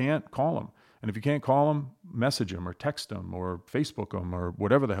 and if you can't, call them. And if you can't call them, message them or text them or Facebook them or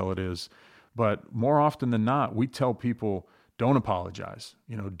whatever the hell it is. But more often than not, we tell people, don't apologize.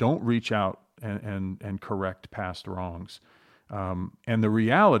 Don't reach out and correct past wrongs. And the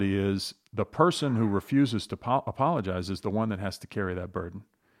reality is the person who refuses to apologize is the one that has to carry that burden.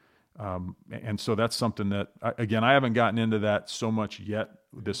 And so that's something that, again, I haven't gotten into that so much yet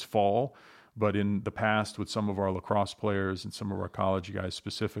this fall, but in the past with some of our lacrosse players and some of our college guys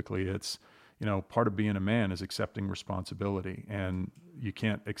specifically, it's, part of being a man is accepting responsibility. And you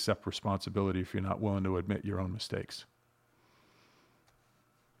can't accept responsibility if you're not willing to admit your own mistakes.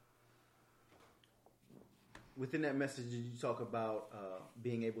 Within that message, did you talk about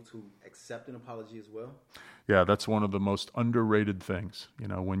being able to accept an apology as well? Yeah, that's one of the most underrated things.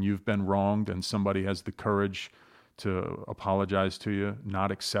 When you've been wronged and somebody has the courage to apologize to you,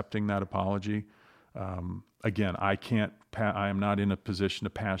 not accepting that apology. Again, I am not in a position to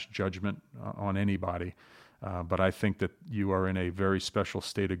pass judgment on anybody, but I think that you are in a very special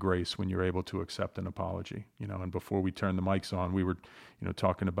state of grace when you're able to accept an apology. And before we turned the mics on, we were,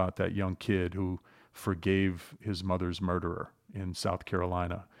 talking about that young kid who forgave his mother's murderer in South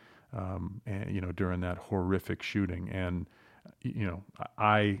Carolina, and, during that horrific shooting. And,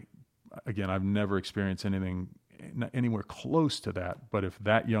 I've never experienced anything anywhere close to that. But if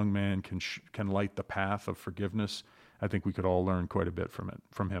that young man can light the path of forgiveness, I think we could all learn quite a bit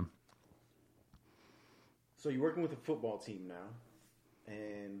from him. So you're working with a football team now,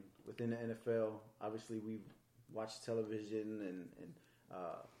 and within the NFL, obviously we've watched television and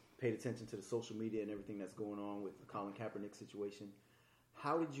paid attention to the social media and everything that's going on with the Colin Kaepernick situation.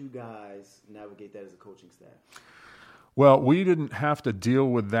 How did you guys navigate that as a coaching staff? Well, we didn't have to deal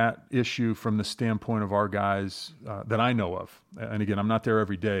with that issue from the standpoint of our guys that I know of. And again, I'm not there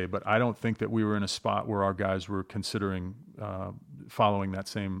every day, but I don't think that we were in a spot where our guys were considering following that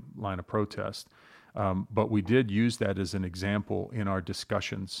same line of protest. But we did use that as an example in our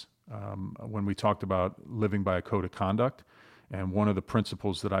discussions when we talked about living by a code of conduct. And one of the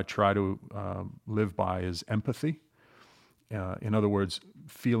principles that I try to live by is empathy. In other words,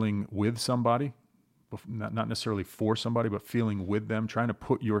 feeling with somebody, not necessarily for somebody, but feeling with them, trying to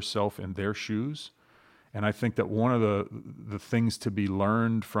put yourself in their shoes. And I think that one of the things to be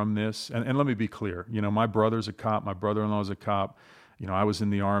learned from this, and let me be clear, my brother's a cop, my brother-in-law is a cop. I was in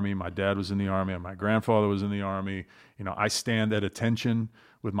the Army, my dad was in the Army, and my grandfather was in the Army. I stand at attention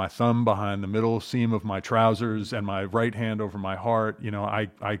with my thumb behind the middle seam of my trousers and my right hand over my heart.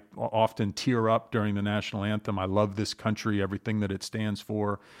 I often tear up during the national anthem. I love this country, everything that it stands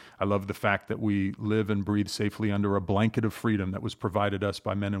for. I love the fact that we live and breathe safely under a blanket of freedom that was provided us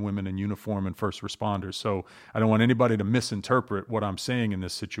by men and women in uniform and first responders. So I don't want anybody to misinterpret what I'm saying in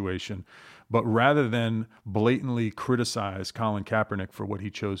this situation. But rather than blatantly criticize Colin Kaepernick for what he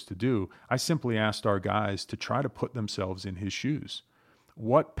chose to do, I simply asked our guys to try to put themselves in his shoes.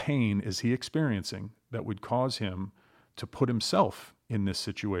 What pain is he experiencing that would cause him to put himself in this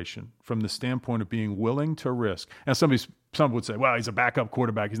situation from the standpoint of being willing to risk? And some would say, well, he's a backup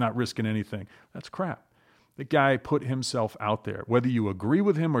quarterback. He's not risking anything. That's crap. The guy put himself out there. Whether you agree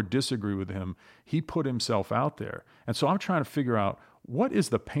with him or disagree with him, he put himself out there. And so I'm trying to figure out what is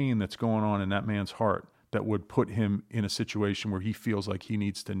the pain that's going on in that man's heart that would put him in a situation where he feels like he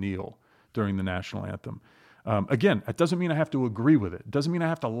needs to kneel during the national anthem. Again, it doesn't mean I have to agree with it. It doesn't mean I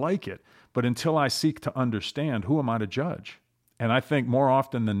have to like it. But until I seek to understand, who am I to judge? And I think more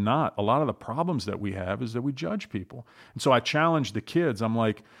often than not, a lot of the problems that we have is that we judge people. And so I challenge the kids. I'm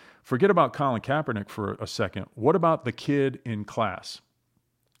like, forget about Colin Kaepernick for a second. What about the kid in class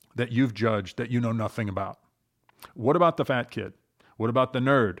that you've judged that you know nothing about? What about the fat kid? What about the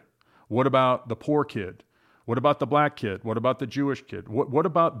nerd? What about the poor kid? What about the black kid? What about the Jewish kid? What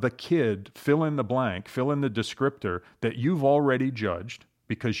about the kid, fill in the blank, fill in the descriptor that you've already judged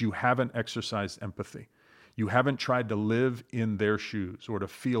because you haven't exercised empathy? You haven't tried to live in their shoes or to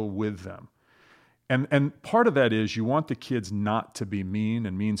feel with them. And part of that is you want the kids not to be mean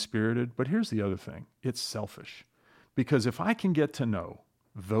and mean-spirited, but here's the other thing. It's selfish. Because if I can get to know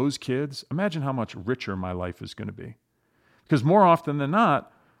those kids, imagine how much richer my life is going to be. Because more often than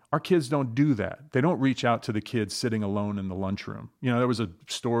not, our kids don't do that. They don't reach out to the kids sitting alone in the lunchroom. There was a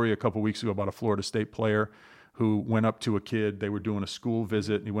story a couple weeks ago about a Florida State player who went up to a kid. They were doing a school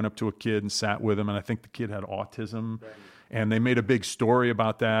visit, and he went up to a kid and sat with him, and I think the kid had autism. Right. And they made a big story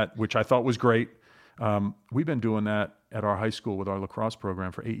about that, which I thought was great. We've been doing that at our high school with our lacrosse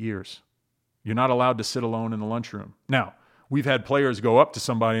program for 8 years. You're not allowed to sit alone in the lunchroom. Now, we've had players go up to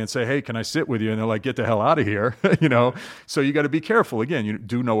somebody and say, hey, can I sit with you? And they're like, get the hell out of here. So you got to be careful. Again, you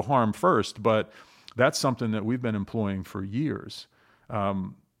do no harm first, but that's something that we've been employing for years,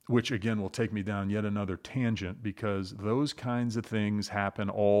 which again will take me down yet another tangent because those kinds of things happen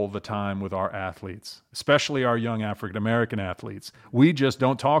all the time with our athletes, especially our young African-American athletes. We just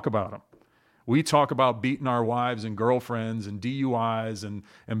don't talk about them. We talk about beating our wives and girlfriends and DUIs and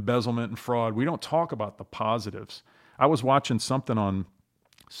embezzlement and fraud. We don't talk about the positives. I was watching something on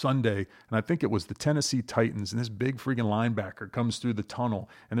Sunday, and I think it was the Tennessee Titans, and this big freaking linebacker comes through the tunnel,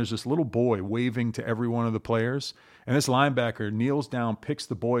 and there's this little boy waving to every one of the players, and this linebacker kneels down, picks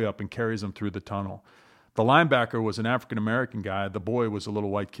the boy up, and carries him through the tunnel. The linebacker was an African-American guy. The boy was a little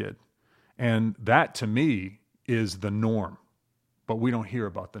white kid. And that, to me, is the norm. But we don't hear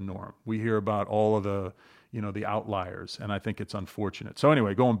about the norm. We hear about all of the, the outliers, and I think it's unfortunate. So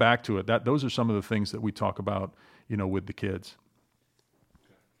anyway, going back to it, those are some of the things that we talk about, with the kids.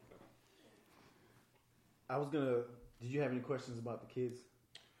 Did you have any questions about the kids?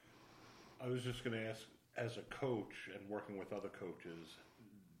 I was just going to ask, as a coach and working with other coaches,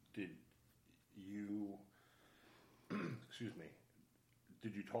 did you,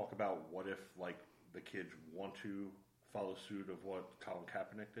 did you talk about what if, like, the kids want to follow suit of what Colin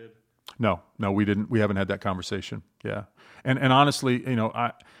Kaepernick did? No, we didn't. We haven't had that conversation. Yeah. And honestly,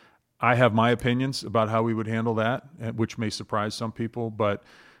 I have my opinions about how we would handle that, which may surprise some people, but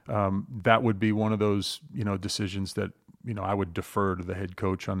that would be one of those, decisions that, I would defer to the head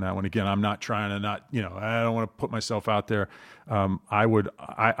coach on that one. Again, I'm not trying to I don't want to put myself out there.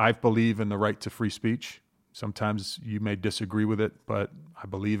 I believe in the right to free speech. Sometimes you may disagree with it, but I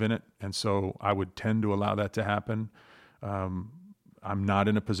believe in it. And so I would tend to allow that to happen. I'm not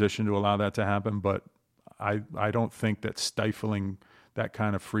in a position to allow that to happen, but I don't think that stifling that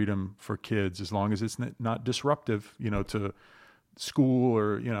kind of freedom for kids, as long as it's not disruptive, to school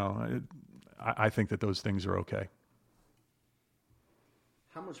or, I think that those things are okay.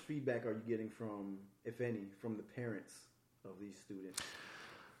 How much feedback are you getting from, if any, from the parents of these students?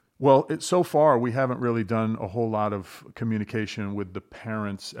 Well, so far we haven't really done a whole lot of communication with the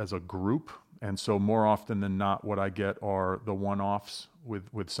parents as a group. And so more often than not, what I get are the one-offs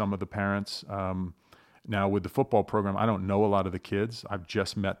with some of the parents. Now with the football program, I don't know a lot of the kids. I've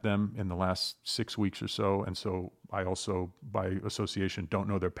just met them in the last 6 weeks or so. And so I also, by association, don't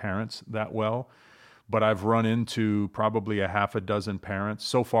know their parents that well. But I've run into probably a half a dozen parents.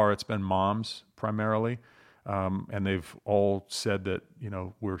 So far it's been moms primarily. And they've all said that,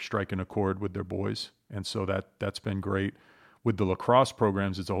 we're striking a chord with their boys. And so that's been great. With the lacrosse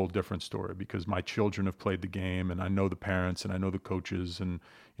programs, it's a whole different story because my children have played the game and I know the parents and I know the coaches and,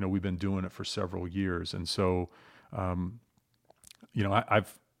 we've been doing it for several years. And so, I've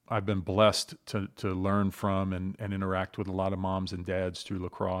been blessed to learn from and interact with a lot of moms and dads through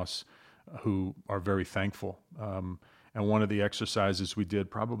lacrosse who are very thankful. And one of the exercises we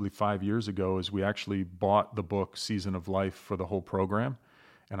did probably 5 years ago is we actually bought the book Season of Life for the whole program.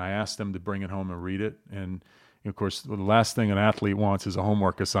 And I asked them to bring it home and read it. And of course, the last thing an athlete wants is a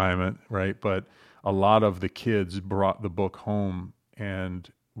homework assignment, right? But a lot of the kids brought the book home and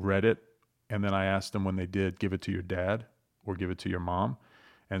read it. And then I asked them when they did, give it to your dad or give it to your mom.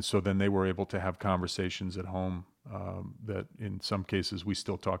 And so then they were able to have conversations at home that in some cases we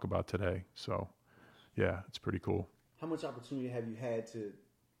still talk about today. So, yeah, it's pretty cool. How much opportunity have you had to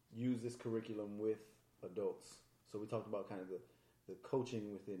use this curriculum with adults? So we talked about kind of the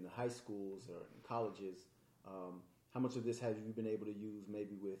coaching within the high schools or in colleges. How much of this have you been able to use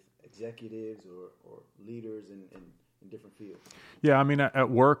maybe with executives or leaders in different fields? Yeah, I mean, at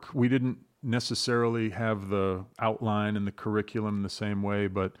work, we didn't necessarily have the outline and the curriculum in the same way,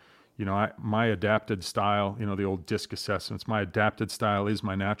 but, my adapted style, the old DISC assessments, my adapted style is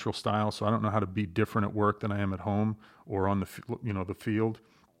my natural style, so I don't know how to be different at work than I am at home or on the field.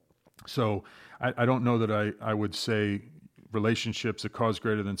 So I don't know that I would say relationships, a cause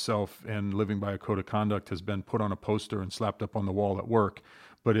greater than self, and living by a code of conduct has been put on a poster and slapped up on the wall at work.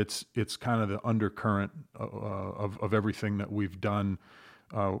 But it's kind of the undercurrent of everything that we've done.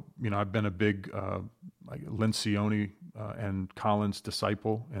 I've been a big Lencioni and Collins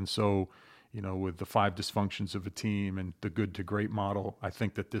disciple. And so, with the 5 dysfunctions of a team and the good to great model, I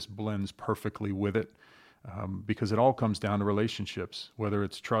think that this blends perfectly with it. Because it all comes down to relationships, whether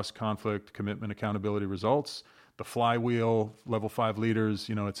it's trust, conflict, commitment, accountability, results, the flywheel, level 5 leaders,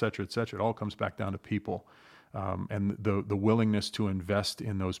 et cetera, et cetera. It all comes back down to people and the willingness to invest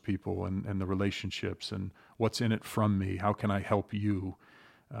in those people and the relationships and what's in it from me. How can I help you?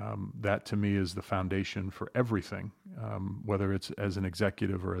 That to me is the foundation for everything, whether it's as an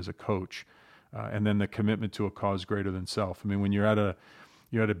executive or as a coach. And then the commitment to a cause greater than self. I mean, when you're at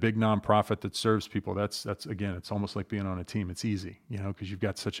a big nonprofit that serves people, that's again, it's almost like being on a team. It's easy, because you've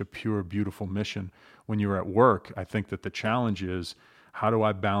got such a pure, beautiful mission. When you're at work, I think that the challenge is, how do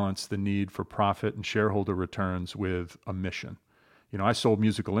I balance the need for profit and shareholder returns with a mission? I sold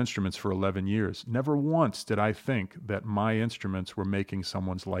musical instruments for 11 years. Never once did I think that my instruments were making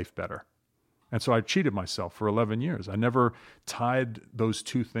someone's life better. And so I cheated myself for 11 years. I never tied those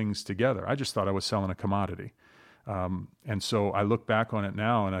two things together. I just thought I was selling a commodity. And so I look back on it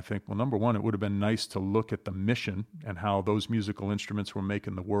now and I think, well, number one, it would have been nice to look at the mission and how those musical instruments were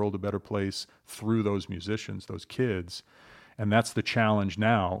making the world a better place through those musicians, those kids. And that's the challenge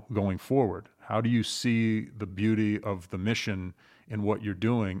now going forward. How do you see the beauty of the mission in what you're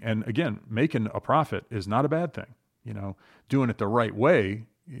doing? And again, making a profit is not a bad thing. You know, doing it the right way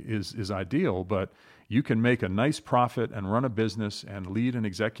is ideal, but you can make a nice profit and run a business and lead an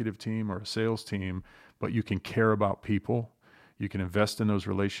executive team or a sales team, but you can care about people. You can invest in those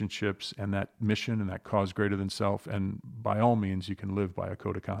relationships and that mission and that cause greater than self. And by all means, you can live by a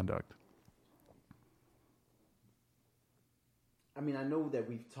code of conduct. I mean, I know that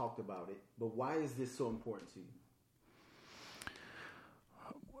we've talked about it, but why is this so important to you?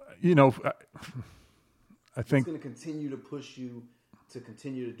 You know, I think it's going to continue to push you to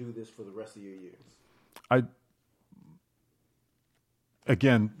continue to do this for the rest of your years.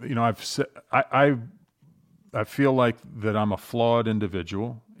 Again, you know, I feel like that I'm a flawed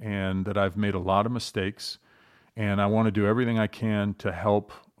individual and that I've made a lot of mistakes, and I want to do everything I can to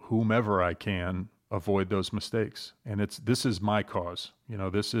help whomever I can avoid those mistakes. And this is my cause. You know,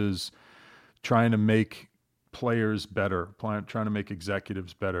 this is trying to make players better, trying to make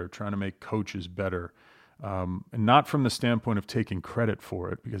executives better, trying to make coaches better. And not from the standpoint of taking credit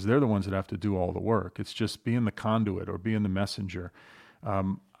for it, because they're the ones that have to do all the work. It's just being the conduit or being the messenger.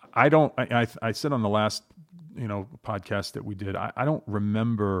 I said on the last, you know, podcast that we did, I don't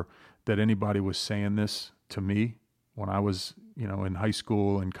remember that anybody was saying this to me when I was, you know, in high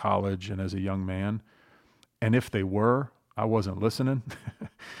school and college and as a young man. And if they were, I wasn't listening.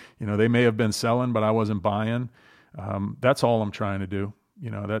 You know, they may have been selling, but I wasn't buying. That's all I'm trying to do. You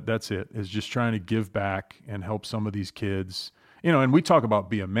know, that's it, is just trying to give back and help some of these kids. You know, and we talk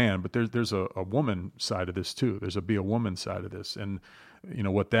about be a man, but there's a woman side of this too. There's a be a woman side of this. And, you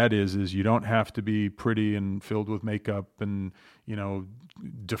know, what that is you don't have to be pretty and filled with makeup and, you know,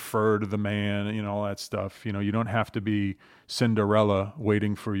 defer to the man, you know, all that stuff. You know, you don't have to be Cinderella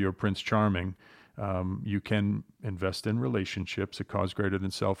waiting for your Prince Charming. You can invest in relationships, a cause greater than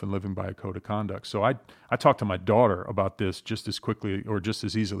self, and living by a code of conduct. So I talk to my daughter about this just as quickly or just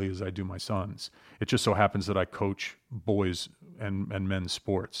as easily as I do my sons. It just so happens that I coach boys and men's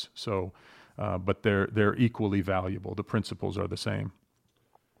sports. So, but they're equally valuable. The principles are the same.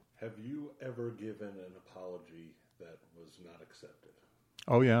 Have you ever given an apology that was not accepted?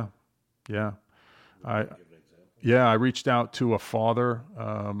 Oh yeah. I reached out to a father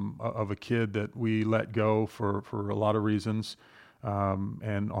of a kid that we let go for a lot of reasons,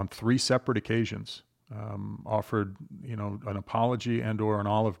 and on 3 separate occasions offered, you know, an apology and or an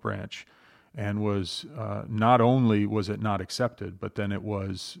olive branch, and was not only was it not accepted, but then it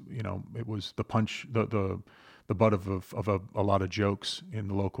was, you know, it was the butt of a lot of jokes in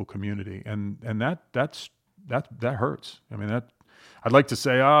the local community, and that hurts. I mean, I'd like to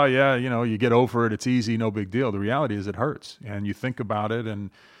say, oh yeah, you know, you get over it, it's easy, no big deal. The reality is it hurts, and you think about it, and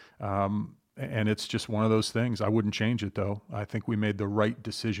it's just one of those things. I wouldn't change it though. I think we made the right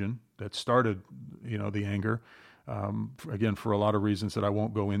decision that started, you know, the anger. Again, for a lot of reasons that I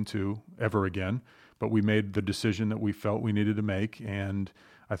won't go into ever again, but we made the decision that we felt we needed to make, and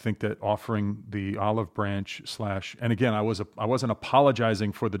I think that offering the olive branch and again, I wasn't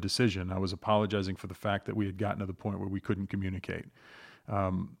apologizing for the decision. I was apologizing for the fact that we had gotten to the point where we couldn't communicate.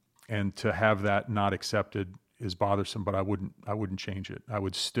 And to have that not accepted is bothersome, but I wouldn't change it. I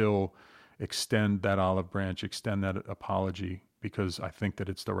would still extend that olive branch, extend that apology, because I think that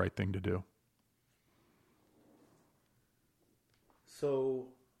it's the right thing to do. So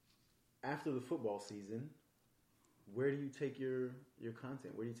after the football season, where do you take your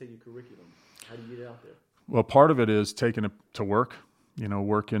content? Where do you take your curriculum? How do you get it out there? Well, part of it is taking it to work. You know,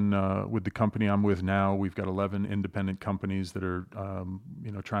 working with the company I'm with now, we've got 11 independent companies that are,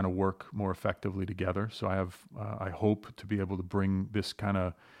 you know, trying to work more effectively together. So I hope to be able to bring this kind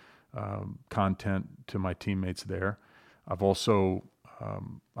of content to my teammates there. I've also,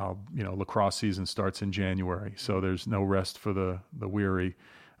 lacrosse season starts in January, so there's no rest for the weary.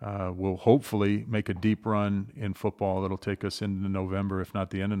 We'll hopefully make a deep run in football that'll take us into November, if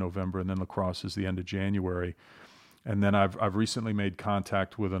not the end of November, and then lacrosse is the end of January. And then I've recently made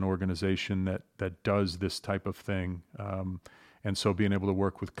contact with an organization that does this type of thing. And so being able to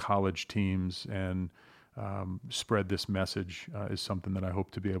work with college teams and spread this message is something that I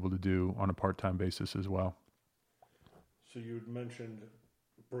hope to be able to do on a part-time basis as well. So you had mentioned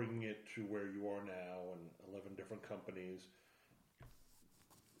bringing it to where you are now and 11 different companies.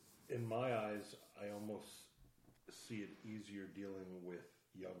 In my eyes, I almost see it easier dealing with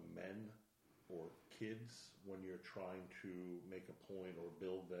young men or kids when you're trying to make a point or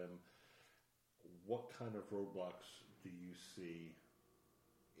build them what kind of roadblocks do you see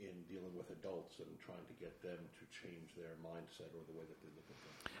in dealing with adults and trying to get them to change their mindset or the way that they look at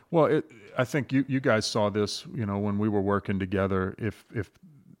things? Well, I think you guys saw this, when we were working together. If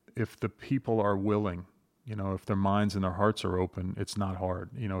the people are willing, if their minds and their hearts are open, it's not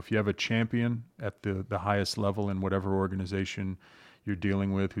hard. If you have a champion at the highest level in whatever organization you're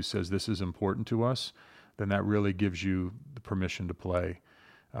dealing with who says this is important to us, then that really gives you the permission to play.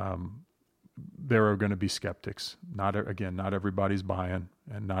 There are going to be skeptics. Not everybody's buying,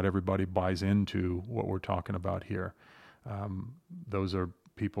 and not everybody buys into what we're talking about here. Those are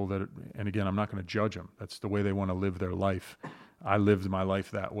people that, and again, I'm not going to judge them. That's the way they want to live their life. I lived my life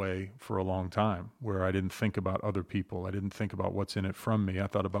that way for a long time, where I didn't think about other people. I didn't think about what's in it from me. I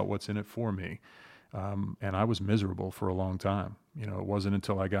thought about what's in it for me. And I was miserable for a long time. It wasn't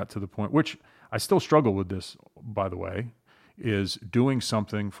until I got to the point, which I still struggle with this, by the way, is doing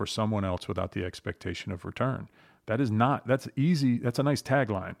something for someone else without the expectation of return. That's easy. That's a nice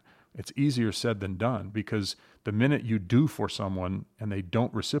tagline. It's easier said than done, because the minute you do for someone and they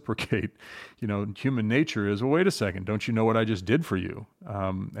don't reciprocate, human nature is, well, wait a second, don't you know what I just did for you?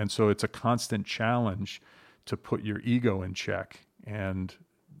 And so it's a constant challenge to put your ego in check and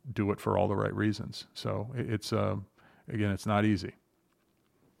do it for all the right reasons. So it's, again, it's not easy.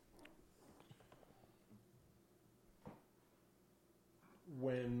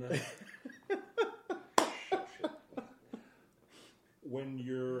 When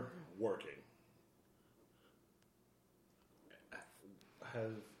you're working,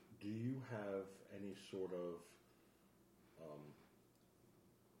 do you have any sort of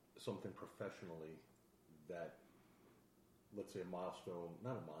something professionally that, let's say not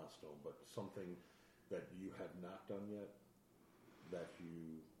a milestone, but something that you have not done yet that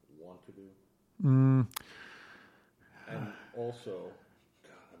you want to do? And also,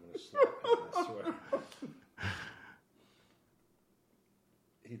 God, I'm going to slap him, I swear.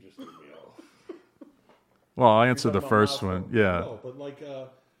 He just threw me off. Well, I'll answer the first one. Yeah. No, but like a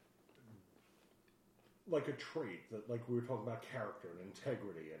trait that, like we were talking about, character and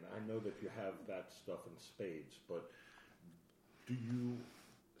integrity, and I know that you have that stuff in spades, but do you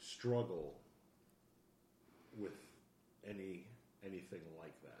struggle with anything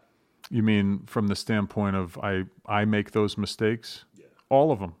like that? You mean from the standpoint of I make those mistakes? Yeah.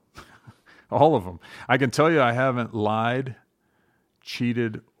 All of them. All of them. I can tell you I haven't lied,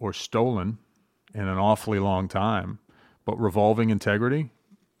 cheated, or stolen in an awfully long time, but revolving integrity,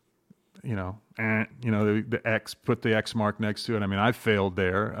 the X, put the X mark next to it. I mean, I failed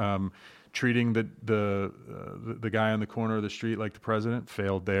there. Treating the guy on the corner of the street like the president,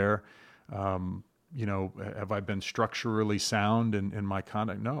 failed there. Have I been structurally sound in my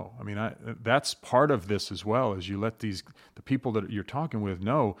conduct? No. I mean, that's part of this as well, as you let the people that you're talking with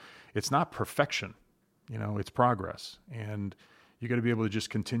know it's not perfection, it's progress. And you got to be able to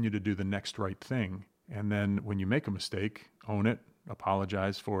just continue to do the next right thing. And then when you make a mistake, own it,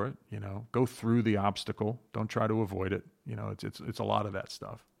 apologize for it, go through the obstacle. Don't try to avoid it. It's a lot of that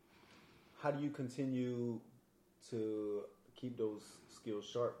stuff. How do you continue to keep those skills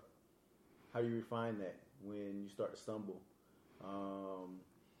sharp? How do you refine that when you start to stumble?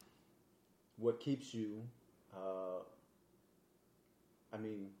 What keeps you,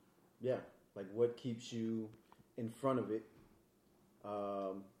 what keeps you in front of it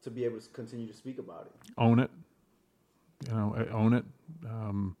to be able to continue to speak about it? Own it. Own it.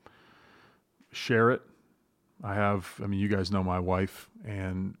 Share it. You guys know my wife,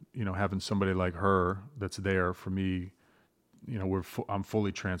 and, having somebody like her that's there for me, I'm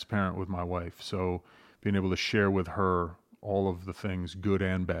fully transparent with my wife. So being able to share with her all of the things, good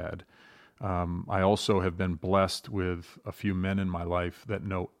and bad. I also have been blessed with a few men in my life that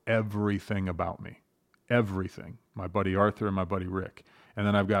know everything about me. Everything. My buddy Arthur and my buddy Rick. And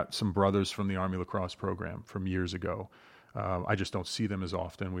then I've got some brothers from the Army lacrosse program from years ago. I just don't see them as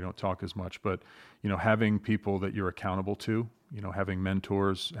often. We don't talk as much. But, having people that you're accountable to, having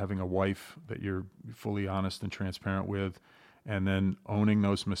mentors, having a wife that you're fully honest and transparent with, and then owning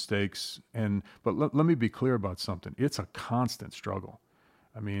those mistakes. But let me be clear about something. It's a constant struggle.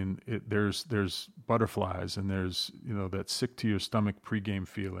 I mean, there's butterflies, and there's, that sick to your stomach pregame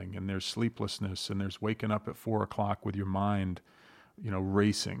feeling, and there's sleeplessness, and there's waking up at 4:00 with your mind,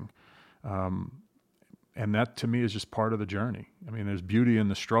 racing. And that to me is just part of the journey. I mean, there's beauty in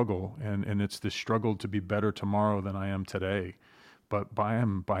the struggle, and it's the struggle to be better tomorrow than I am today. But I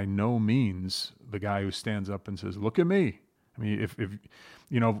am by no means the guy who stands up and says, look at me. I mean, if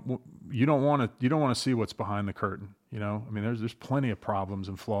you know, you don't want to see what's behind the curtain. You know, I mean, there's plenty of problems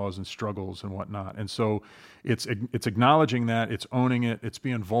and flaws and struggles and whatnot. And so it's acknowledging that, it's owning it, it's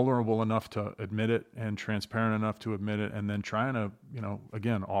being vulnerable enough to admit it and transparent enough to admit it, and then trying to, you know,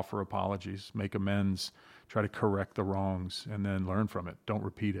 again, offer apologies, make amends, try to correct the wrongs, and then learn from it. Don't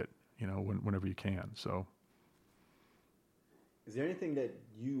repeat it, you know, whenever you can. So. Is there anything that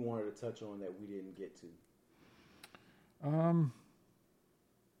you wanted to touch on that we didn't get to?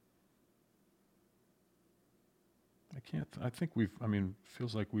 I think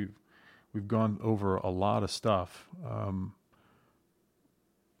feels like we've gone over a lot of stuff. I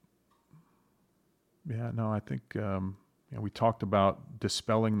think, we talked about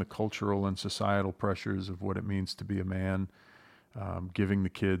dispelling the cultural and societal pressures of what it means to be a man, giving the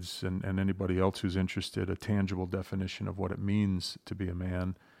kids and anybody else who's interested a tangible definition of what it means to be a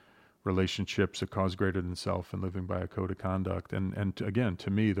man, relationships, a cause greater than self, and living by a code of conduct. And again,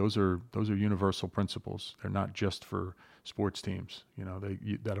 to me, those are universal principles. They're not just for sports teams. You know,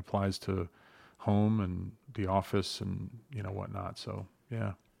 that applies to home and the office and, you know, whatnot. So,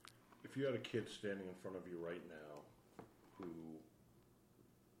 yeah. If you had a kid standing in front of you right now who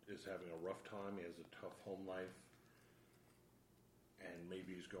is having a rough time, he has a tough home life, and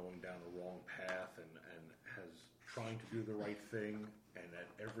maybe he's going down a wrong path and has trying to do the right thing, and at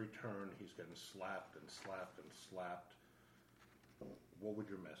every turn he's getting slapped and slapped and slapped, what would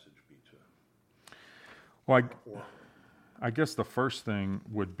your message be to him? Well, I guess the first thing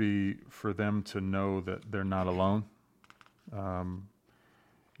would be for them to know that they're not alone.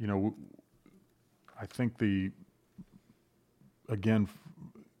 You know, I think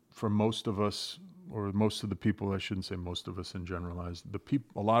for most of us, or most of the people, I shouldn't say most of us and generalize,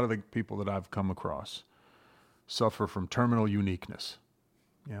 a lot of the people that I've come across suffer from terminal uniqueness.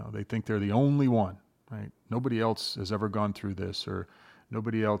 You know, they think they're the only one, right? Nobody else has ever gone through this, or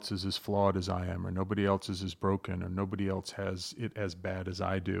nobody else is as flawed as I am, or nobody else is as broken, or nobody else has it as bad as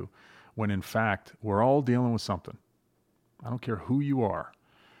I do. When in fact, we're all dealing with something. I don't care who you are.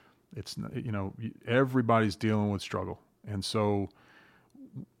 It's, you know, everybody's dealing with struggle. And so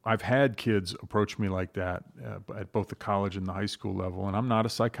I've had kids approach me like that at both the college and the high school level. And I'm not a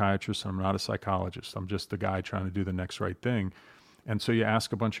psychiatrist. I'm not a psychologist. I'm just the guy trying to do the next right thing. And so you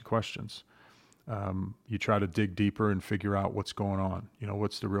ask a bunch of questions. You try to dig deeper and figure out what's going on. You know,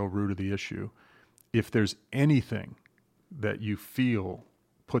 what's the real root of the issue? If there's anything that you feel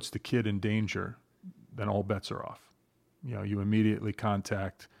puts the kid in danger, then all bets are off. You know, you immediately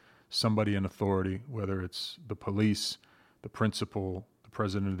contact somebody in authority, whether it's the police, the principal, the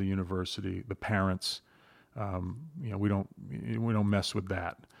president of the university, the parents. You know, we don't mess with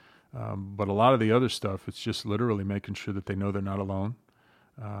that. But a lot of the other stuff, it's just literally making sure that they know they're not alone,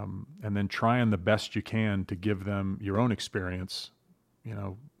 and then trying the best you can to give them your own experience. You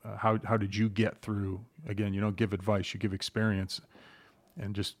know, how did you get through? Again, you don't give advice, you give experience,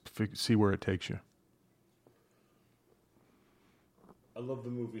 and just see where it takes you. I love the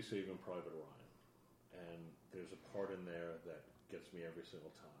movie Saving Private Ryan, and there's a part in there that gets me every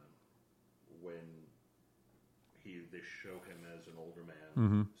single time when they show him as an older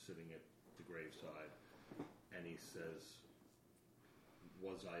man sitting at the graveside, and he says,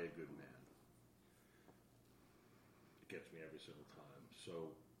 "Was I a good man?" It gets me every single time.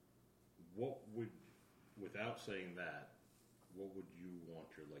 So, without saying that, what would you want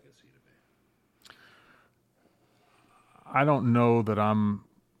your legacy to be? I don't know that I'm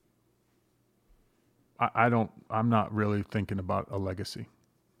not really thinking about a legacy.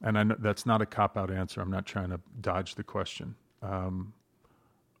 And I know that's not a cop-out answer. I'm not trying to dodge the question. I'm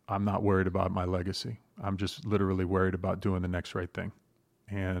not worried about my legacy. I'm just literally worried about doing the next right thing.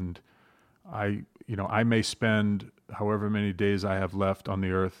 And I may spend however many days I have left on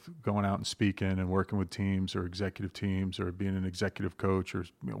the earth going out and speaking and working with teams or executive teams or being an executive coach or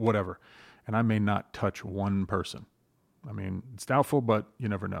whatever. And I may not touch one person. I mean, it's doubtful, but you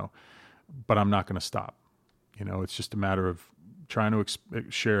never know. But I'm not going to stop. You know, it's just a matter of trying to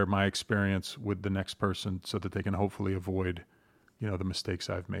share my experience with the next person so that they can hopefully avoid, you know, the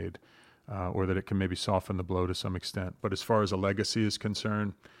mistakes I've made, or that it can maybe soften the blow to some extent. But as far as a legacy is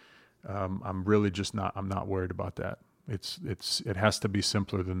concerned, I'm really just not. I'm not worried about that. It has to be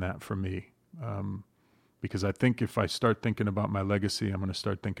simpler than that for me. Because I think if I start thinking about my legacy, I'm going to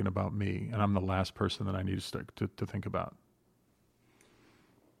start thinking about me, and I'm the last person that I need to start to think about.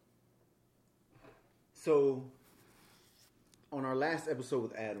 So, on our last episode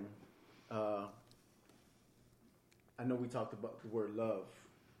with Adam, I know we talked about the word love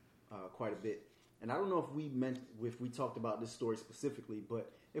quite a bit, and I don't know if we talked about this story specifically,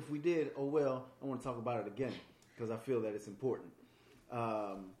 but if we did, oh well, I want to talk about it again because I feel that it's important.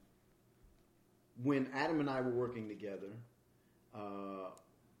 When Adam and I were working together,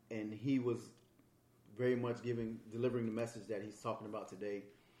 and he was very much delivering the message that he's talking about today,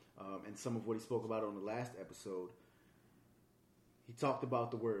 and some of what he spoke about on the last episode, he talked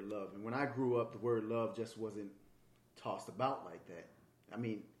about the word love. And when I grew up, the word love just wasn't tossed about like that. I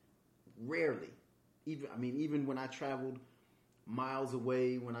mean, rarely. Even when I traveled miles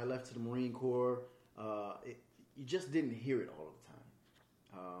away, when I left to the Marine Corps, you just didn't hear it all the time.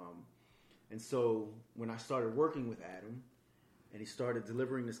 And so when I started working with Adam, and he started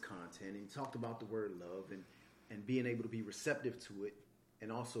delivering this content, and he talked about the word love and being able to be receptive to it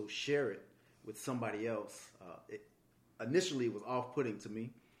and also share it with somebody else, initially it was off-putting to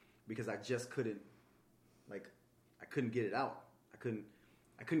me because I just couldn't get it out. I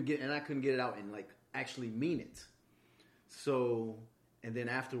couldn't get it out and actually mean it. So, and then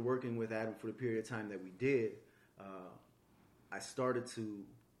after working with Adam for the period of time that we did, I started to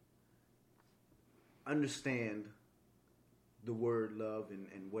understand the word love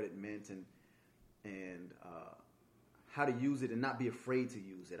and what it meant and how to use it and not be afraid to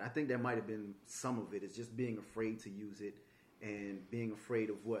use it. I think that might have been some of it, is just being afraid to use it and being afraid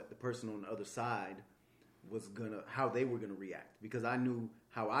of what the person on the other side how they were gonna react, because I knew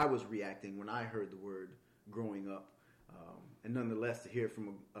how I was reacting when I heard the word growing up. And nonetheless, to hear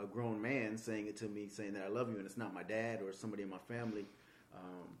from a grown man saying it to me, saying that I love you, and it's not my dad or somebody in my family.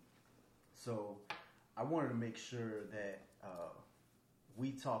 So I wanted to make sure that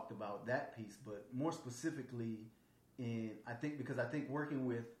we talked about that piece, but more specifically because I think working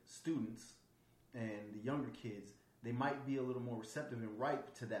with students and the younger kids, they might be a little more receptive and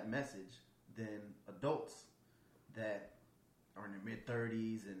ripe to that message than adults that are in their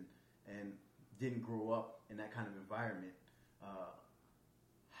mid-30s and didn't grow up in that kind of environment.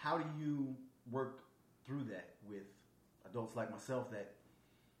 How do you work through that with adults like myself that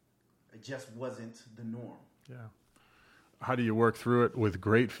it just wasn't the norm? Yeah. How do you work through it with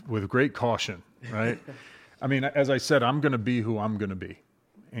great caution, right? I mean, as I said, I'm going to be who I'm going to be.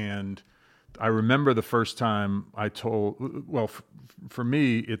 And I remember the first time I told, for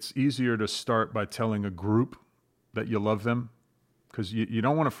me, it's easier to start by telling a group that you love them, because you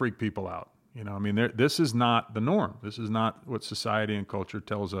don't want to freak people out. I mean, this is not the norm. This is not what society and culture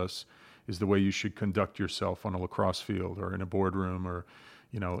tells us is the way you should conduct yourself on a lacrosse field or in a boardroom or,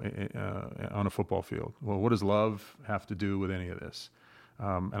 on a football field. Well, what does love have to do with any of this?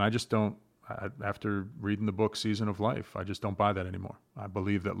 And I just don't, after reading the book Season of Life, I just don't buy that anymore. I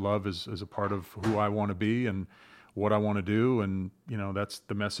believe that love is a part of who I want to be and what I want to do. And, that's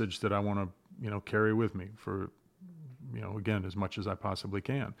the message that I want to, carry with me for, again, as much as I possibly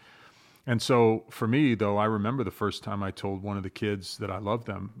can. And so for me, though, I remember the first time I told one of the kids that I loved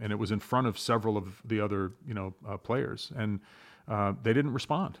them, and it was in front of several of the other, players, and they didn't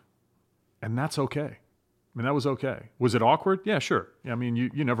respond. And that's okay. I mean, that was okay. Was it awkward? Yeah, sure. I mean,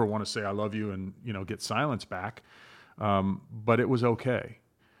 you never want to say I love you and, get silence back. But it was okay.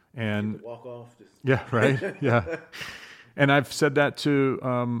 And walk off. Yeah, right. Yeah. And I've said that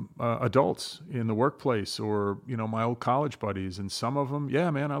to adults in the workplace or, my old college buddies. And some of them,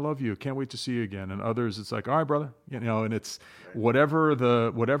 yeah, man, I love you. Can't wait to see you again. And others, it's like, all right, brother. And it's whatever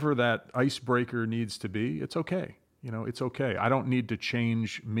that icebreaker needs to be, it's okay. It's okay. I don't need to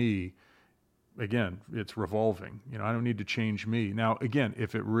change me. Again, it's revolving. I don't need to change me. Now, again,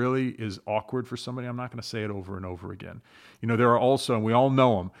 if it really is awkward for somebody, I'm not going to say it over and over again. There are also, and we all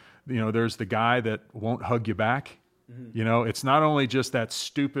know them, there's the guy that won't hug you back. Mm-hmm. It's not only just that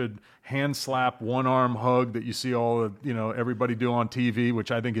stupid hand slap, one arm hug that you see all everybody do on TV,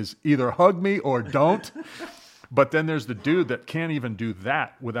 which I think is either hug me or don't. But then there's the dude that can't even do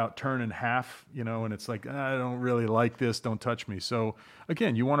that without turning half, and it's like, I don't really like this, don't touch me. So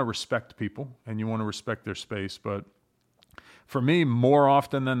again, you want to respect people and you want to respect their space. But for me, more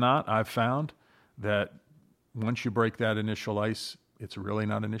often than not, I've found that once you break that initial ice, it's really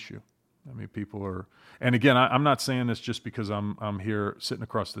not an issue. I mean, people are, and again, I'm not saying this just because I'm here sitting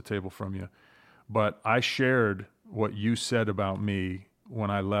across the table from you, but I shared what you said about me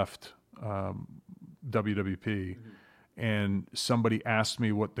when I left WWP, mm-hmm. and somebody asked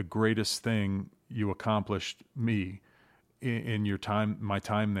me what the greatest thing you accomplished me in your time, my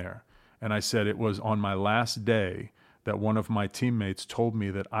time there. And I said it was on my last day that one of my teammates told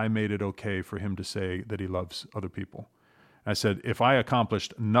me that I made it okay for him to say that he loves other people. I said, if I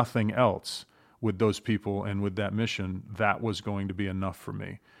accomplished nothing else with those people and with that mission, that was going to be enough for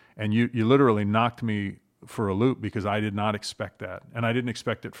me. And you literally knocked me for a loop because I did not expect that. And I didn't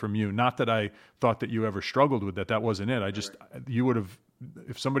expect it from you. Not that I thought that you ever struggled with that. That wasn't it. You would have,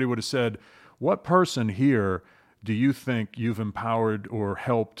 if somebody would have said, what person here do you think you've empowered or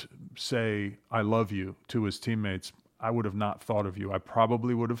helped say, I love you to his teammates? I would have not thought of you. I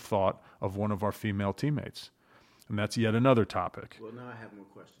probably would have thought of one of our female teammates. And that's yet another topic. Well, now I have more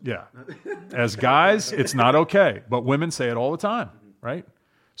questions. Yeah. As guys, it's not okay. But women say it all the time, right?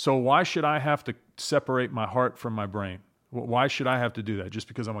 So why should I have to separate my heart from my brain? Why should I have to do that? Just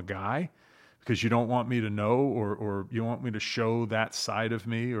because I'm a guy? Because you don't want me to know, or you want me to show that side of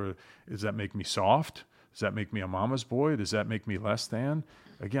me? Or does that make me soft? Does that make me a mama's boy? Does that make me less than?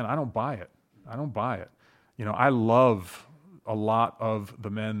 Again, I don't buy it. I don't buy it. You know, I love a lot of the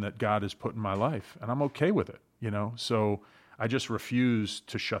men that God has put in my life, and I'm okay with it, you know? So I just refuse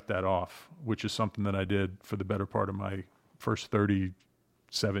to shut that off, which is something that I did for the better part of my first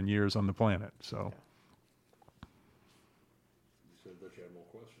 37 years on the planet. So. You said that you had more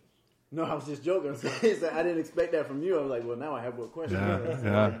questions. No, I was just joking. I didn't expect that from you. I was like, well, now I have more questions.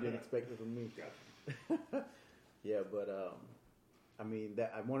 Yeah. You didn't expect it from me. Yeah, but I mean,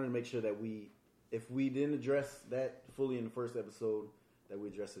 that I wanted to make sure that if we didn't address that fully in the first episode, that we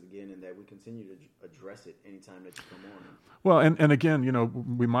address it again, and that we continue to address it anytime that you come on. Well, and again, you know,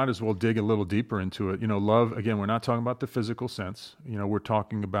 we might as well dig a little deeper into it. You know, love, again, we're not talking about the physical sense. You know, we're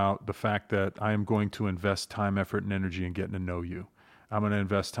talking about the fact that I am going to invest time, effort, and energy in getting to know you. I'm going to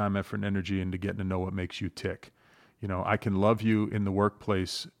invest time, effort, and energy into getting to know what makes you tick. You know, I can love you in the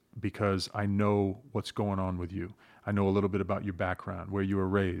workplace because I know what's going on with you. I know a little bit about your background, where you were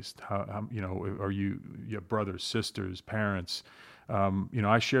raised, how you know, are you your brothers, sisters, parents? You know,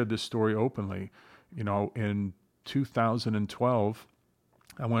 I shared this story openly. You know, in 2012,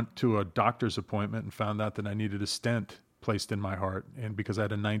 I went to a doctor's appointment and found out that I needed a stent placed in my heart, and because I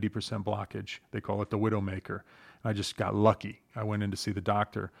had a 90% blockage, they call it the widowmaker. I just got lucky. I went in to see the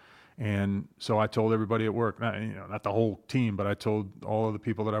doctor. And so I told everybody at work, not the whole team, but I told all of the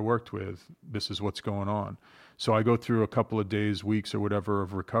people that I worked with, this is what's going on. So I go through a couple of days, weeks, or whatever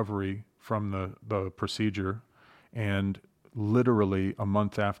of recovery from the procedure. And literally a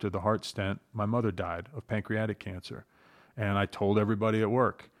month after the heart stent, my mother died of pancreatic cancer. And I told everybody at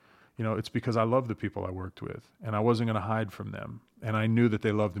work, you know, it's because I love the people I worked with, and I wasn't going to hide from them. And I knew that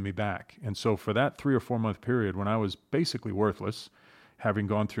they loved me back. And so for that 3 or 4 month period when I was basically worthless, having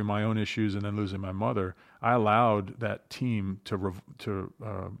gone through my own issues and then losing my mother, I allowed that team to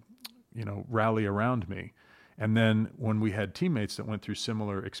rally around me. And then when we had teammates that went through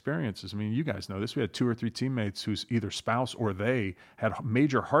similar experiences, I mean, you guys know this, we had 2 or 3 teammates whose either spouse or they had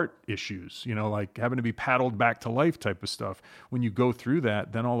major heart issues, you know, like having to be paddled back to life type of stuff. When you go through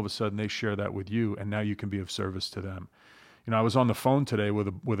that, then all of a sudden they share that with you, and now you can be of service to them. You know, I was on the phone today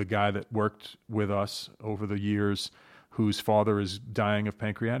with a guy that worked with us over the years, whose father is dying of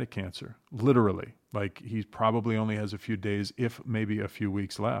pancreatic cancer, literally. Like, he probably only has a few days, if maybe a few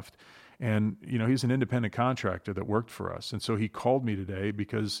weeks left. And, you know, he's an independent contractor that worked for us. And so he called me today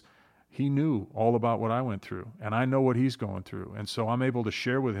because he knew all about what I went through, and I know what he's going through. And so I'm able to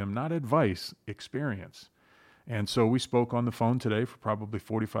share with him, not advice, experience. And so we spoke on the phone today for probably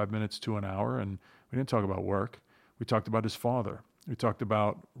 45 minutes to an hour, and we didn't talk about work. We talked about his father. We talked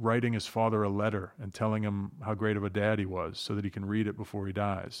about writing his father a letter and telling him how great of a dad he was so that he can read it before he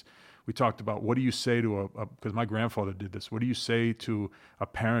dies. We talked about, what do you say to because my grandfather did this, what do you say to a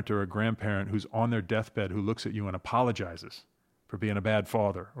parent or a grandparent who's on their deathbed who looks at you and apologizes for being a bad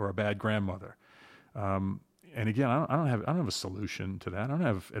father or a bad grandmother? And again, I don't have a solution to that. I don't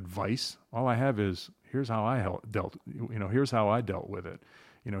have advice. All I have is, here's how I here's how I dealt with it.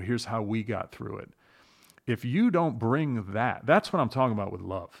 You know, here's how we got through it. If you don't bring that, that's what I'm talking about with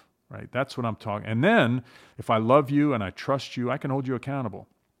love, right? That's what I'm talking. And then if I love you and I trust you, I can hold you accountable.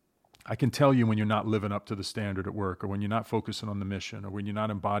 I can tell you when you're not living up to the standard at work, or when you're not focusing on the mission, or when you're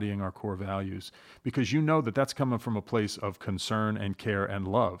not embodying our core values, because you know that that's coming from a place of concern and care and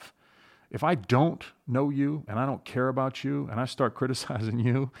love. If I don't know you and I don't care about you and I start criticizing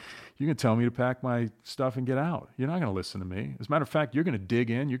you, you can tell me to pack my stuff and get out. You're not going to listen to me. As a matter of fact, you're going to dig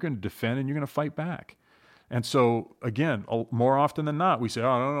in, you're going to defend, and you're going to fight back. And so, again, more often than not, we say,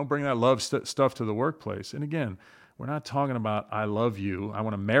 oh, don't bring that love stuff to the workplace. And again, we're not talking about, I love you, I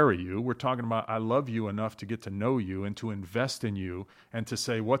want to marry you. We're talking about, I love you enough to get to know you and to invest in you and to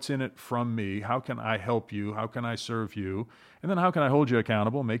say, what's in it from me? How can I help you? How can I serve you? And then how can I hold you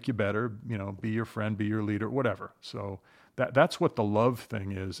accountable, make you better, you know, be your friend, be your leader, whatever. So that's what the love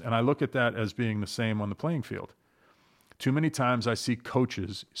thing is. And I look at that as being the same on the playing field. Too many times I see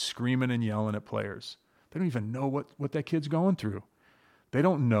coaches screaming and yelling at players. They don't even know what that kid's going through. They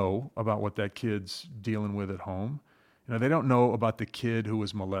don't know about what that kid's dealing with at home. You know, they don't know about the kid who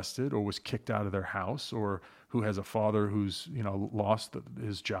was molested or was kicked out of their house, or who has a father who's, you know, lost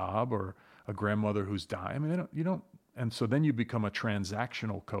his job, or a grandmother who's dying. I mean, you don't, and so then you become a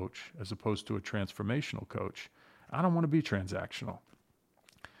transactional coach as opposed to a transformational coach. I don't want to be transactional.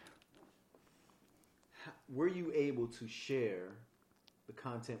 Were you able to share the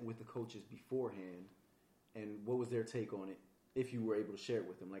content with the coaches beforehand, and what was their take on it if you were able to share it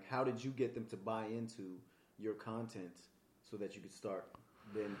with them? Like, how did you get them to buy into your content so that you could start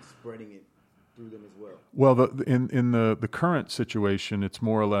then spreading it through them as well? Well, in the current situation, it's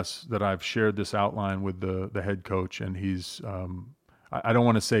more or less that I've shared this outline with the head coach, and he's I don't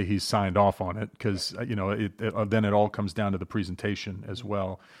want to say he's signed off on it because then it all comes down to the presentation as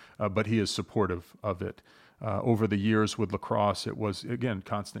well, but he is supportive of it. Over the years with lacrosse, it was, again,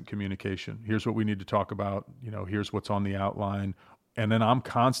 constant communication. Here's what we need to talk about. Here's what's on the outline. And then I'm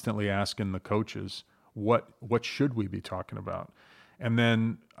constantly asking the coaches, what should we be talking about? And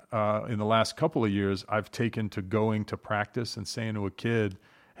then in the last couple of years, I've taken to going to practice and saying to a kid,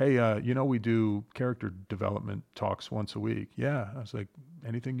 hey, we do character development talks once a week. Yeah. I was like,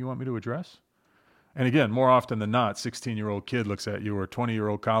 anything you want me to address? And again, more often than not, 16-year-old kid looks at you or a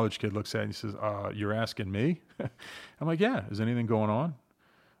 20-year-old college kid looks at you and says, you're asking me? I'm like, yeah, is anything going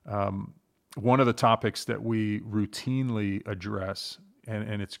on? One of the topics that we routinely address,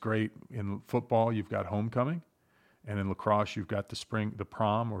 and it's great in football, you've got homecoming, and in lacrosse, you've got the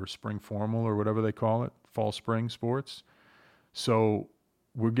prom or spring formal or whatever they call it, fall, spring sports. So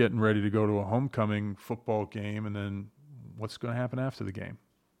we're getting ready to go to a homecoming football game, and then what's going to happen after the game?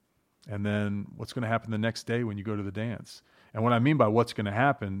 And then what's going to happen the next day when you go to the dance? And what I mean by what's going to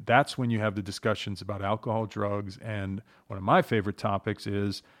happen, that's when you have the discussions about alcohol, drugs, and one of my favorite topics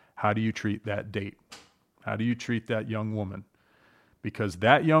is how do you treat that date? How do you treat that young woman? Because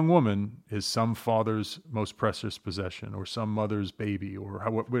that young woman is some father's most precious possession or some mother's baby or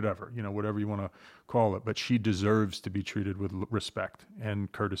whatever, whatever you want to call it. But she deserves to be treated with respect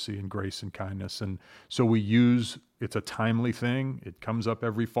and courtesy and grace and kindness. And so it's a timely thing. It comes up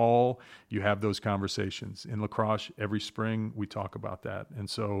every fall. You have those conversations. In lacrosse, every spring, we talk about that. And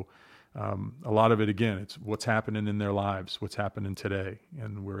so a lot of it, again, it's what's happening in their lives, what's happening today.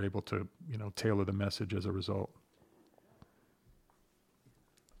 And we're able to, tailor the message as a result.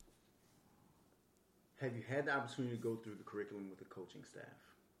 Have you had the opportunity to go through the curriculum with the coaching staff?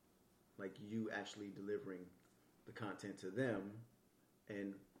 Like you actually delivering the content to them?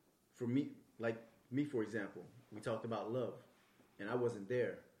 And for me, for example, we talked about love, and I wasn't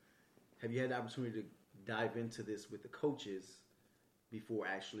there. Have you had the opportunity to dive into this with the coaches before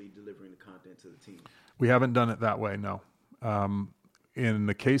actually delivering the content to the team? We haven't done it that way, no. In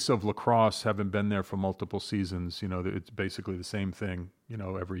the case of lacrosse, having been there for multiple seasons, it's basically the same thing,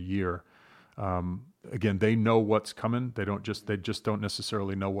 every year. Again, they know what's coming. They just don't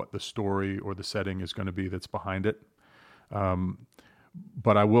necessarily know what the story or the setting is going to be that's behind it.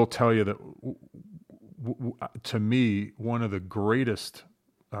 But I will tell you that to me, one of the greatest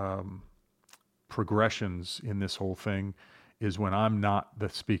progressions in this whole thing is when I'm not the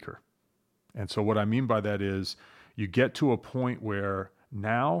speaker. And so what I mean by that is you get to a point where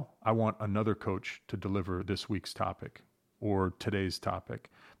now I want another coach to deliver this week's topic or today's topic.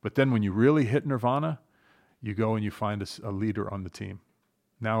 But then when you really hit nirvana, you go and you find a leader on the team.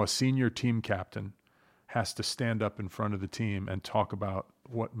 Now a senior team captain has to stand up in front of the team and talk about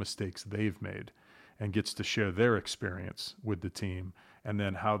what mistakes they've made and gets to share their experience with the team and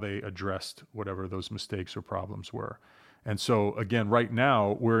then how they addressed whatever those mistakes or problems were. And so again, right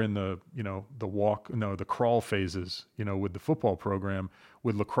now we're in the crawl phases, with the football program.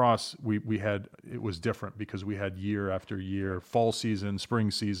 With lacrosse, it was different because we had year after year, fall season,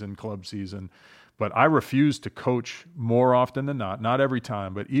 spring season, club season. But I refuse to coach more often than not every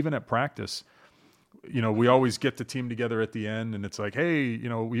time, but even at practice, we always get the team together at the end and it's like, hey,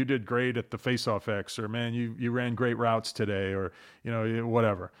 you did great at the face-off X, or man, you ran great routes today, or,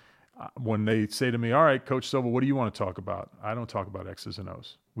 whatever. When they say to me, all right, Coach Silva, what do you want to talk about? I don't talk about X's and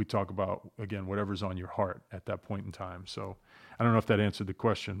O's. We talk about, again, whatever's on your heart at that point in time. So I don't know if that answered the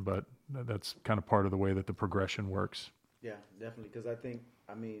question, but that's kind of part of the way that the progression works. Yeah, definitely. Because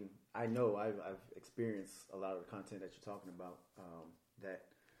I know I've experienced a lot of the content that you're talking about, that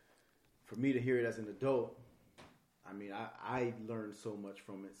for me to hear it as an adult, I learned so much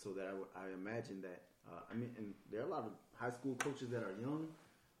from it, so that I imagine that, and there are a lot of high school coaches that are young,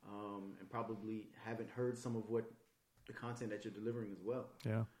 and probably haven't heard some of what the content that you're delivering as well.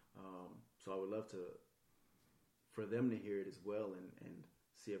 Yeah. So I would love for them to hear it as well and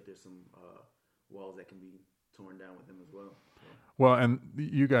see if there's some walls that can be torn down with them as well. So. Well, and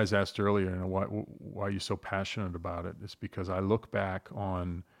you guys asked earlier, why you're so passionate about it. It's because I look back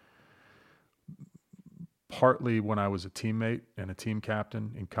on partly when I was a teammate and a team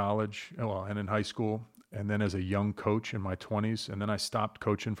captain in college, and in high school, and then as a young coach in my 20s. And then I stopped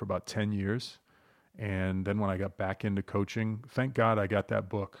coaching for about 10 years. And then when I got back into coaching, thank God I got that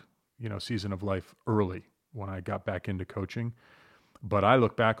book, Season of Life, early when I got back into coaching. But I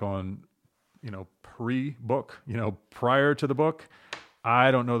look back on, pre-book, prior to the book,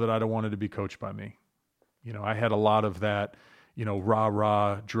 I don't know that I'd have wanted to be coached by me. I had a lot of that,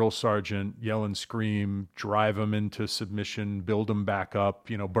 rah, drill sergeant, yell and scream, drive them into submission, build them back up,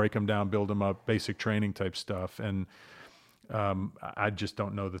 break them down, build them up, basic training type stuff. And I just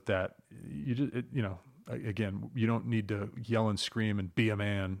don't know that again, you don't need to yell and scream and be a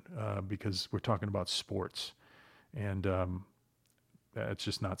man because we're talking about sports. And it's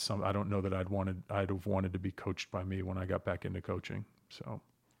just not something, I don't know that I'd have wanted to be coached by me when I got back into coaching. So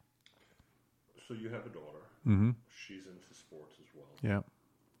you have a daughter. Mm-hmm. She's into sports as well. Yeah.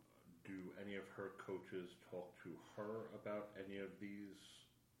 Do any of her coaches talk to her about any of these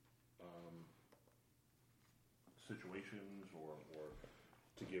situations or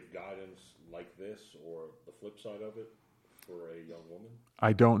to give guidance like this, or the flip side of it for a young woman?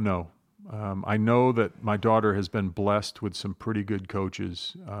 I don't know. I know that my daughter has been blessed with some pretty good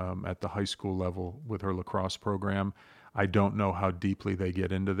coaches at the high school level with her lacrosse program. I don't know how deeply they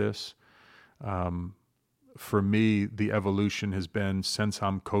get into this. For me, the evolution has been since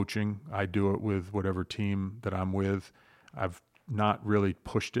I'm coaching, I do it with whatever team that I'm with. I've not really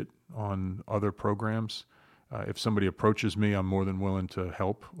pushed it on other programs. If somebody approaches me, I'm more than willing to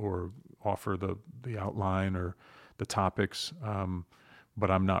help or offer the outline or the topics,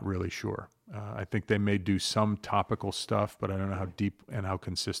 but I'm not really sure. I think they may do some topical stuff, but I don't know how deep and how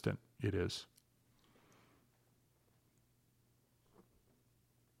consistent it is.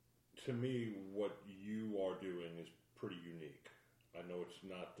 To me, what you are doing is pretty unique. I know it's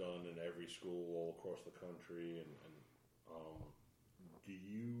not done in every school all across the country, and do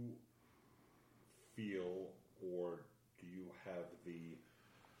you feel, or do you have the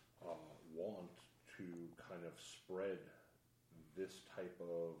want to kind of spread this type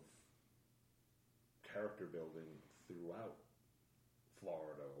of character building throughout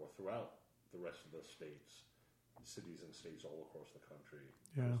Florida or throughout the rest of the states, cities and states all across the country?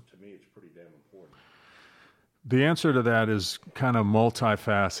 Yeah. To me, it's pretty damn important. The answer to that is kind of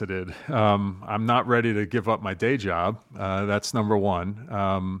multifaceted. I'm not ready to give up my day job. That's number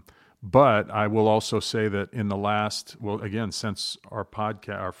one. But I will also say that in the last, since our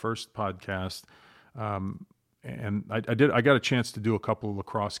first podcast, and I got a chance to do a couple of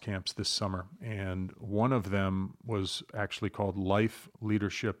lacrosse camps this summer, and one of them was actually called Life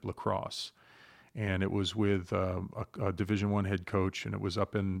Leadership Lacrosse. And it was with a Division I head coach, and it was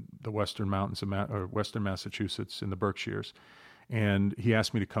up in the Western Mountains of Western Massachusetts in the Berkshires. And he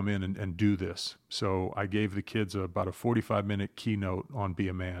asked me to come in and do this. So I gave the kids about a 45-minute keynote on Be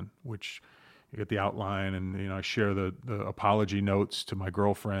a Man, which you get the outline, and I share the apology notes to my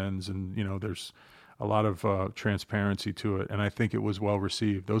girlfriends, and there's a lot of transparency to it. And I think it was well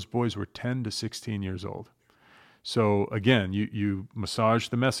received. Those boys were 10 to 16 years old. So again, you massage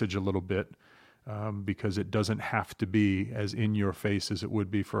the message a little bit. Because it doesn't have to be as in your face as it would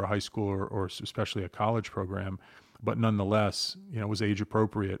be for a high school or especially a college program, but nonetheless, it was age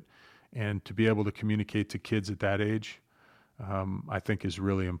appropriate, and to be able to communicate to kids at that age, I think is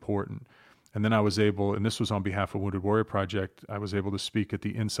really important. And then I was able, and this was on behalf of Wounded Warrior Project, I was able to speak at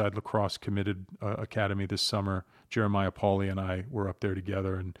the Inside Lacrosse Committed Academy this summer. Jeremiah Pauly and I were up there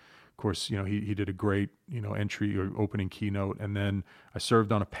together, and of course, he did a great, entry or opening keynote. And then I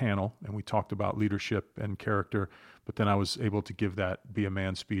served on a panel, and we talked about leadership and character. But then I was able to give that Be a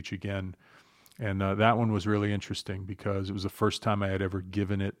Man speech again. And that one was really interesting because it was the first time I had ever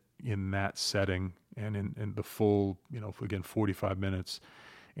given it in that setting and in the full, 45 minutes.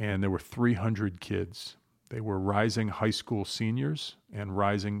 And there were 300 kids. They were rising high school seniors and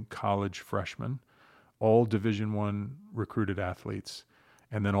rising college freshmen, all Division I recruited athletes,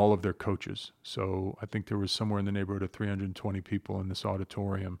 and then all of their coaches. So I think there was somewhere in the neighborhood of 320 people in this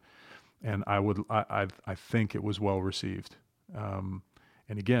auditorium, and I think it was well received. And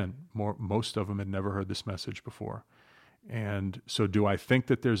again, most of them had never heard this message before. And so, do I think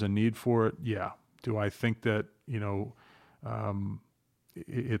that there's a need for it? Yeah. Do I think that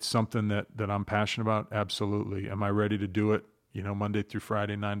it's something that I'm passionate about? Absolutely. Am I ready to do it? Monday through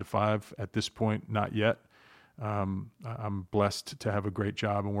Friday, 9 to 5. At this point, not yet. I'm blessed to have a great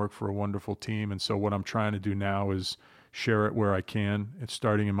job and work for a wonderful team. And so what I'm trying to do now is share it where I can. It's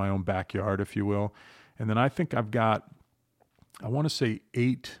starting in my own backyard, if you will. And then I think I've got, I want to say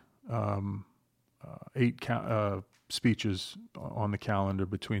eight speeches on the calendar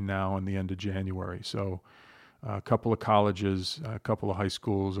between now and the end of January. So a couple of colleges, a couple of high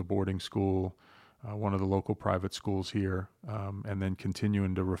schools, a boarding school, one of the local private schools here, and then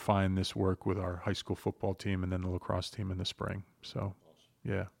continuing to refine this work with our high school football team and then the lacrosse team in the spring. So,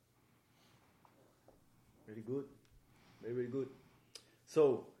 yeah. Very good. Very, very good.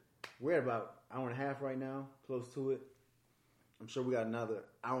 So we're at about an hour and a half right now, close to it. I'm sure we got another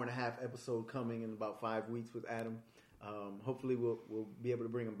hour and a half episode coming in about 5 weeks with Adam. Hopefully we'll be able to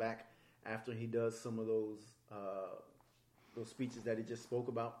bring him back after he does some of those speeches that he just spoke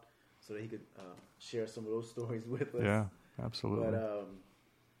about, so that he could share some of those stories with us. Yeah, absolutely. But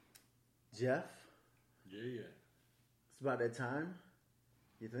Jeff, Yeah. it's about that time.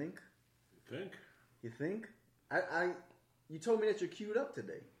 You think? You think? You told me that you're queued up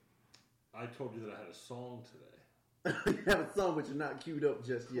today. I told you that I had a song today. You have a song, but you're not queued up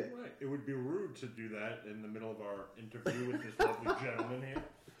just yet. Right. It would be rude to do that in the middle of our interview with this lovely gentleman here.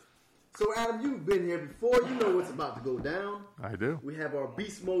 So, Adam, you've been here before. You know what's about to go down. I do. We have our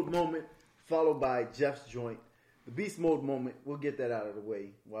beast mode moment, followed by Jeff's joint. The beast mode moment, we'll get that out of the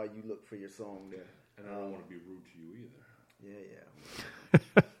way while you look for your song there. And I don't want to be rude to you either. Yeah.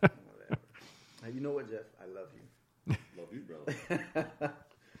 Whatever. Now, you know what, Jeff? I love you. Love you, brother.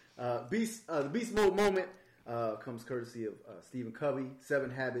 The beast mode moment comes courtesy of Stephen Covey, 7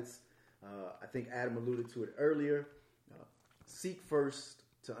 Habits. I think Adam alluded to it earlier. Seek first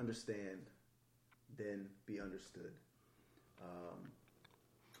to understand, then be understood.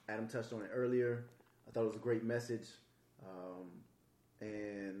 Adam touched on it earlier. I thought it was a great message.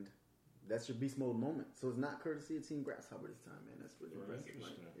 And that's your beast mode moment. So it's not courtesy of Team Grasshopper this time, man. That's pretty Very impressive.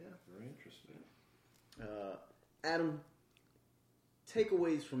 interesting. Right? Yeah. Very interesting. Adam,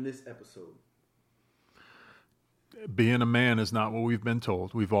 takeaways from this episode. Being a man is not what we've been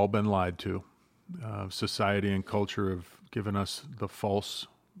told. We've all been lied to. Society and culture have given us the false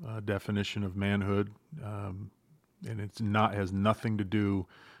definition of manhood, and has nothing to do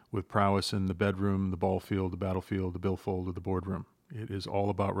with prowess in the bedroom, the ball field, the battlefield, the billfold, or the boardroom. It is all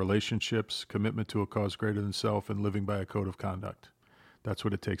about relationships, commitment to a cause greater than self, and living by a code of conduct. That's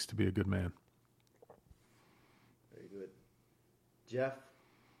what it takes to be a good man. Very good. Jeff,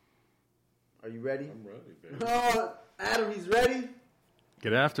 are you ready? I'm ready, baby. Oh, Adam, he's ready.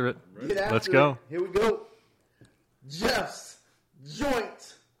 Get after it. Get after Let's go. it. Here we go. Jeff's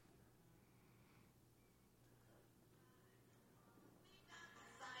joint.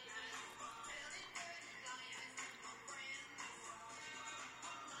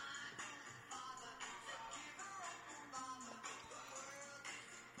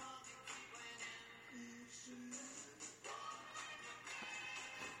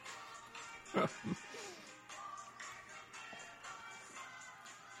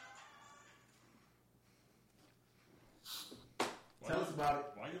 Tell us about it.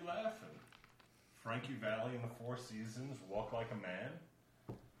 Why are you laughing? Frankie Valli in the Four Seasons, Walk Like a Man.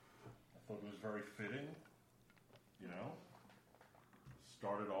 I thought it was very fitting. You know,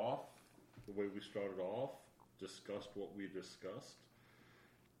 started off the way we started off, discussed what we discussed,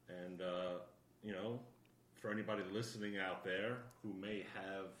 and you know, for anybody listening out there who may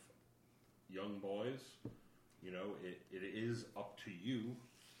have young boys, you know, it is up to you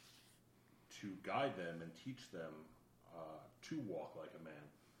to guide them and teach them to walk like a man,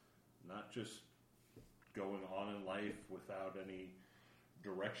 not just going on in life without any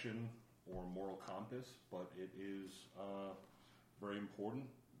direction or moral compass, but it is very important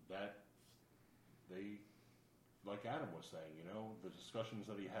that they, like Adam was saying, you know, the discussions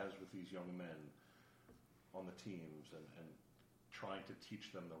that he has with these young men on the teams and trying to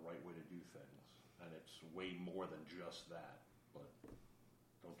teach them the right way to do things. And it's way more than just that, but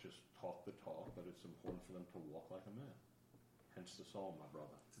don't just talk the talk, but it's important for them to walk like a man. Hence the song, my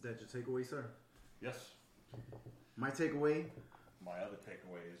brother. Is that your takeaway, sir? Yes. My takeaway? My other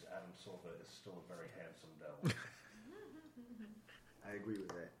takeaway is Adam Silva is still a very handsome devil. I agree with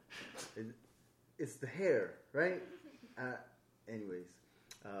that. It's the hair, right? Anyways.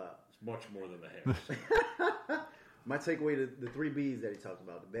 It's much more than the hair. My takeaway, the 3 B's that he talked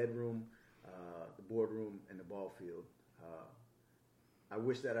about, the bedroom, the boardroom, and the ball field. I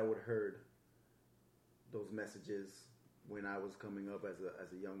wish that I would have heard those messages when I was coming up as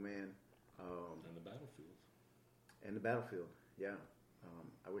a young man. And the battlefield. And the battlefield, yeah.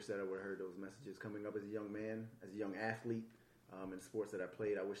 I wish that I would have heard those messages coming up as a young man, as a young athlete in the sports that I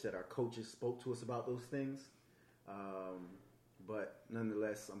played. I wish that our coaches spoke to us about those things. But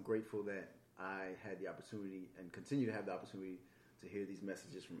nonetheless, I'm grateful that I had the opportunity and continue to have the opportunity to hear these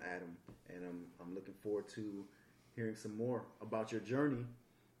messages from Adam. And I'm looking forward to hearing some more about your journey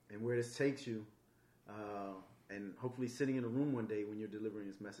and where this takes you. and hopefully sitting in a room one day when you're delivering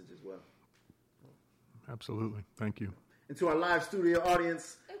this message as well. Absolutely. Thank you. And to our live studio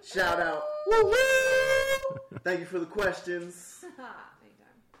audience, shout out. Woo woo! Thank you for the questions. Anytime.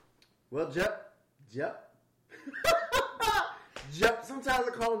 Well, Jep. Jep. Sometimes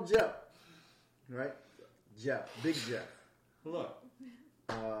I call him Jep. Right? Jep. Big Jep. Hello.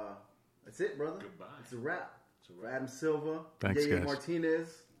 That's it, brother. Goodbye. It's a wrap. For Adam Silva, Thanks, Yeye guys. Martinez,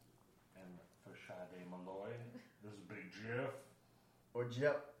 And for Sade Malloy, this is Big Jeff. or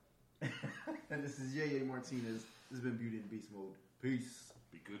Jep. And this is Yeye Martinez. This has been Beauty and Beast Mode. Peace.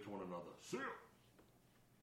 Be good to one another. See ya.